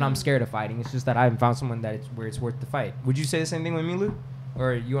fact that I'm scared of fighting. It's just that I haven't found someone that it's worth the fight. Would you say the same thing with me, Lou?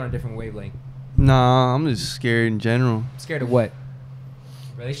 Or are you on a different wavelength? Nah, I'm just scared in general. Scared of what?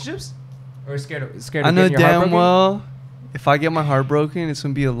 Relationships? Or scared of I know getting your heart damn broken? well if I get my heart broken, it's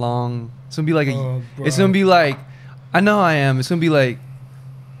gonna be it's gonna be like Oh, it's bro. gonna be like, I know I am. It's gonna be like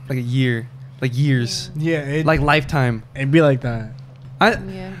a year, like years, Yeah, like lifetime. it'd be like that. I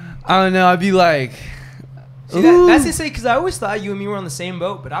don't know. I'd be like, See, that's to say, because I always thought you and me were on the same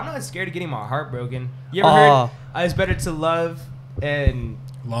boat, but I'm not scared of getting my heart broken. You ever heard, it's better to love and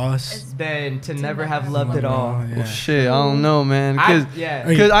Lost. than to never have loved at all. Yeah. well, shit. I don't know, man. Cause Yeah.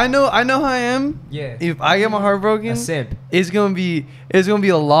 I know who I am. Yeah. If I get my heart broken, A simp. it's gonna be a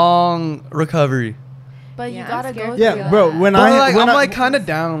long recovery. But Yeah, you gotta I'm go scared. through Yeah, bro. that. When But I I'm like kind of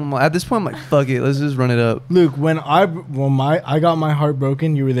down. At this point, I'm like, fuck it. Let's just run it up. Luke, when I got my heart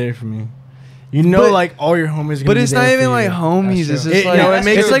broken, you were there for me. You know, But- like all your homies. Are gonna But be it's there not for even you. like homies. That's It's true. just like no, it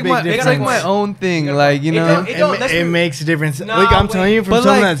makes it's a like big my it's like my difference. own thing. You Like, you it know. don't- It makes a difference. No, like I'm wait. telling you, from But,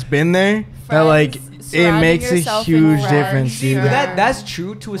 someone like, that's been there, that like it surrounding makes a yourself with huge friends. difference, See, dude. but Yeah. that's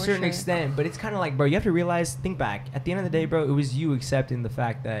true to a For certain sure. extent, but it's kind of like, bro, you have to realize, think back. At the end of the day, bro, it was you accepting the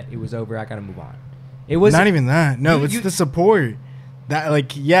fact that it was over. I gotta move on. It was Not even that. No, You- it's you- the support. that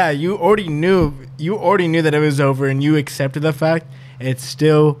like you already knew that it was over and you accepted the fact. It's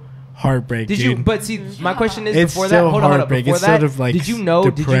still heartbreak. Did dude. you? But see, my question is It's before that. still Hold on. heartbreak. Before It's that, sort of like did you know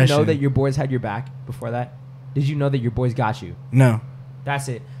depression. that your boys had your back before that? Did you know that your boys got you? No. That's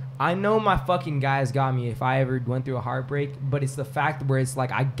it. I know my fucking guys got me if I ever went through a heartbreak, but it's the fact where it's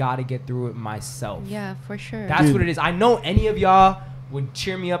like I gotta get through it myself. Yeah, for sure. That's Dude. what it is. I know any of y'all would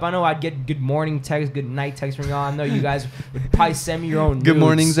cheer me up. I know I'd get good morning text, good night text from y'all. I know you guys would probably send me your own Good nudes.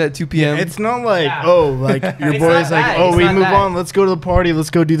 mornings at 2 p.m. It's not like Yeah. like your It's boy's not like that. oh It's we not move that. on, let's go to the party, let's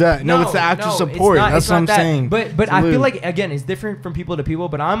go do that. No, it's the actual support. It's That's what not I'm that. saying. But I Salute. feel like again it's different from people to people.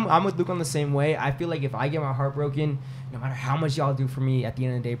 But I'm with Luke on the same way. I feel like if I get my heart broken, no matter how much y'all do for me, at the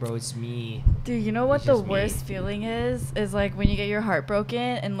end of the day, bro, it's me. Dude, you know what It's the just me. worst feeling is? Is like when you get your heart broken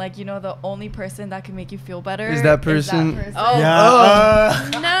and like you know the only person that can make you feel better Is that person. Oh. yeah.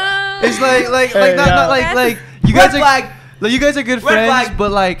 No. It's like Hey, not yeah. like you Red guys are flag. like you guys are good Red friends, flag.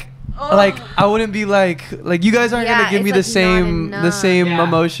 but like I wouldn't be like you guys aren't Yeah, gonna give me it's, the like, same not the same enough.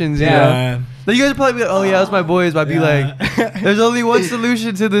 emotions, you Yeah. know. Yeah. Like you guys are probably be like, oh yeah, that's my boys, but I'd be Yeah. like, there's only one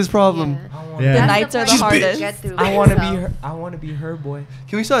solution to this problem. Yeah. Yeah. The That's nights are the part you hardest. get through I want to be yourself. her. I want to be her boy.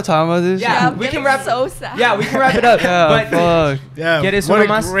 Can we start talking about this? Yeah, I'm we can getting wrap. so sad. Yeah, we can wrap it up. Yeah, but fuck. Yeah. ¿Quieres What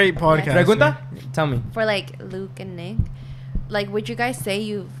uno a más? great podcast. Pregunta? Tell me. For like Luke and Nick, like would you guys say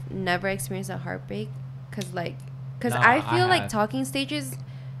you've never experienced a heartbreak? Cause Nah, I feel I like have. talking stages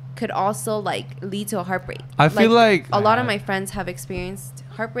could also like lead to a heartbreak. I feel like a lot of have. my friends have experienced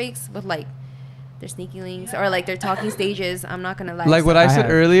heartbreaks with like their sneaky links or like their talking stages. I'm not gonna lie. like what I said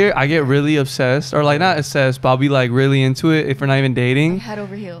have. earlier, I get really obsessed, or like not obsessed, but I'll be like really into it if we're not even dating. Head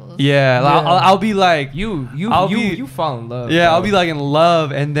over heels. Yeah, like, Yeah. I'll be like, You fall in love. yeah, bro. I'll be like in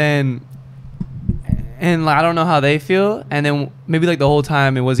love, and like I don't know how they feel, and then maybe like the whole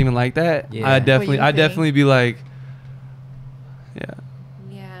time it wasn't even like that. Yeah. I What definitely, you I think? definitely be like, yeah.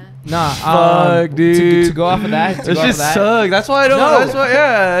 Yeah. Nah, Fuck, dude. To go off of that, That shit sucks. That's why I don't. No. That's why.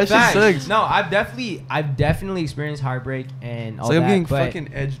 Yeah, that Facts. shit sucks. No, I've definitely experienced heartbreak and all It's like that. I'm getting but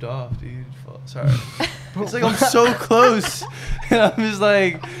fucking edged off, dude. Fuck, sorry. It's like I'm so close. And I'm just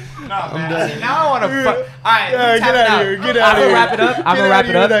like, I'm done. Now I want to fuck. All right, Yeah, tap get it outta out. here, get I'm outta gonna here. wrap it up. I'm Get gonna wrap outta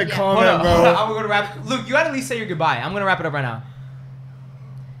it here up. with that Yeah. comment, Hold on, bro. hold on. I'm gonna wrap. Luke, you gotta at least say your goodbye. I'm gonna wrap it up right now.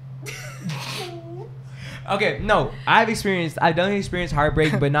 Okay, no, I've definitely experienced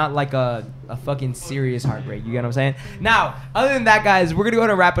heartbreak, but not like a fucking serious heartbreak. You get what I'm saying? Now, other than that, guys, we're gonna go ahead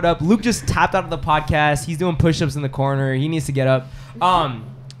and wrap it up. Luke just tapped out of the podcast. He's doing push-ups in the corner. He needs to get up.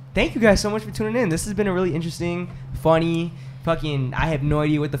 Thank you guys so much for tuning in. This has been a really interesting, funny, fucking. I have no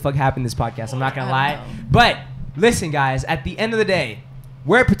idea what the fuck happened in this podcast. I'm not gonna I lie, don't know. but listen, guys. At the end of the day,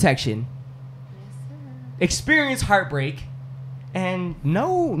 wear protection, experience heartbreak, and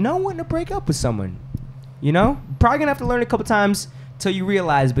know when to break up with someone. You know, probably gonna have to learn a couple times till you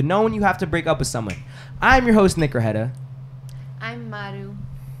realize, but know when you have to break up with someone. I'm your host, Nick Grajeda. I'm Maru.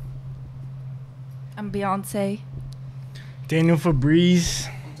 I'm Beyonce. Daniel Fabrice.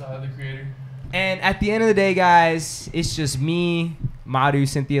 I'm Tyler, the creator. And at the end of the day, guys, it's just me, Madhu,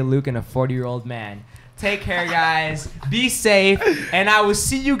 Cynthia, Luke, and a 40-year-old man. Take care, guys. Be safe. And I will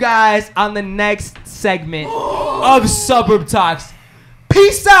see you guys on the next segment of Suburb Talks.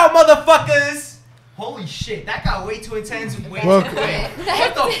 Peace out, motherfuckers. Holy shit, that got way too intense way too Welcome. quick.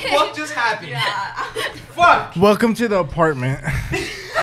 What the fuck just happened? Fuck. Welcome to the apartment.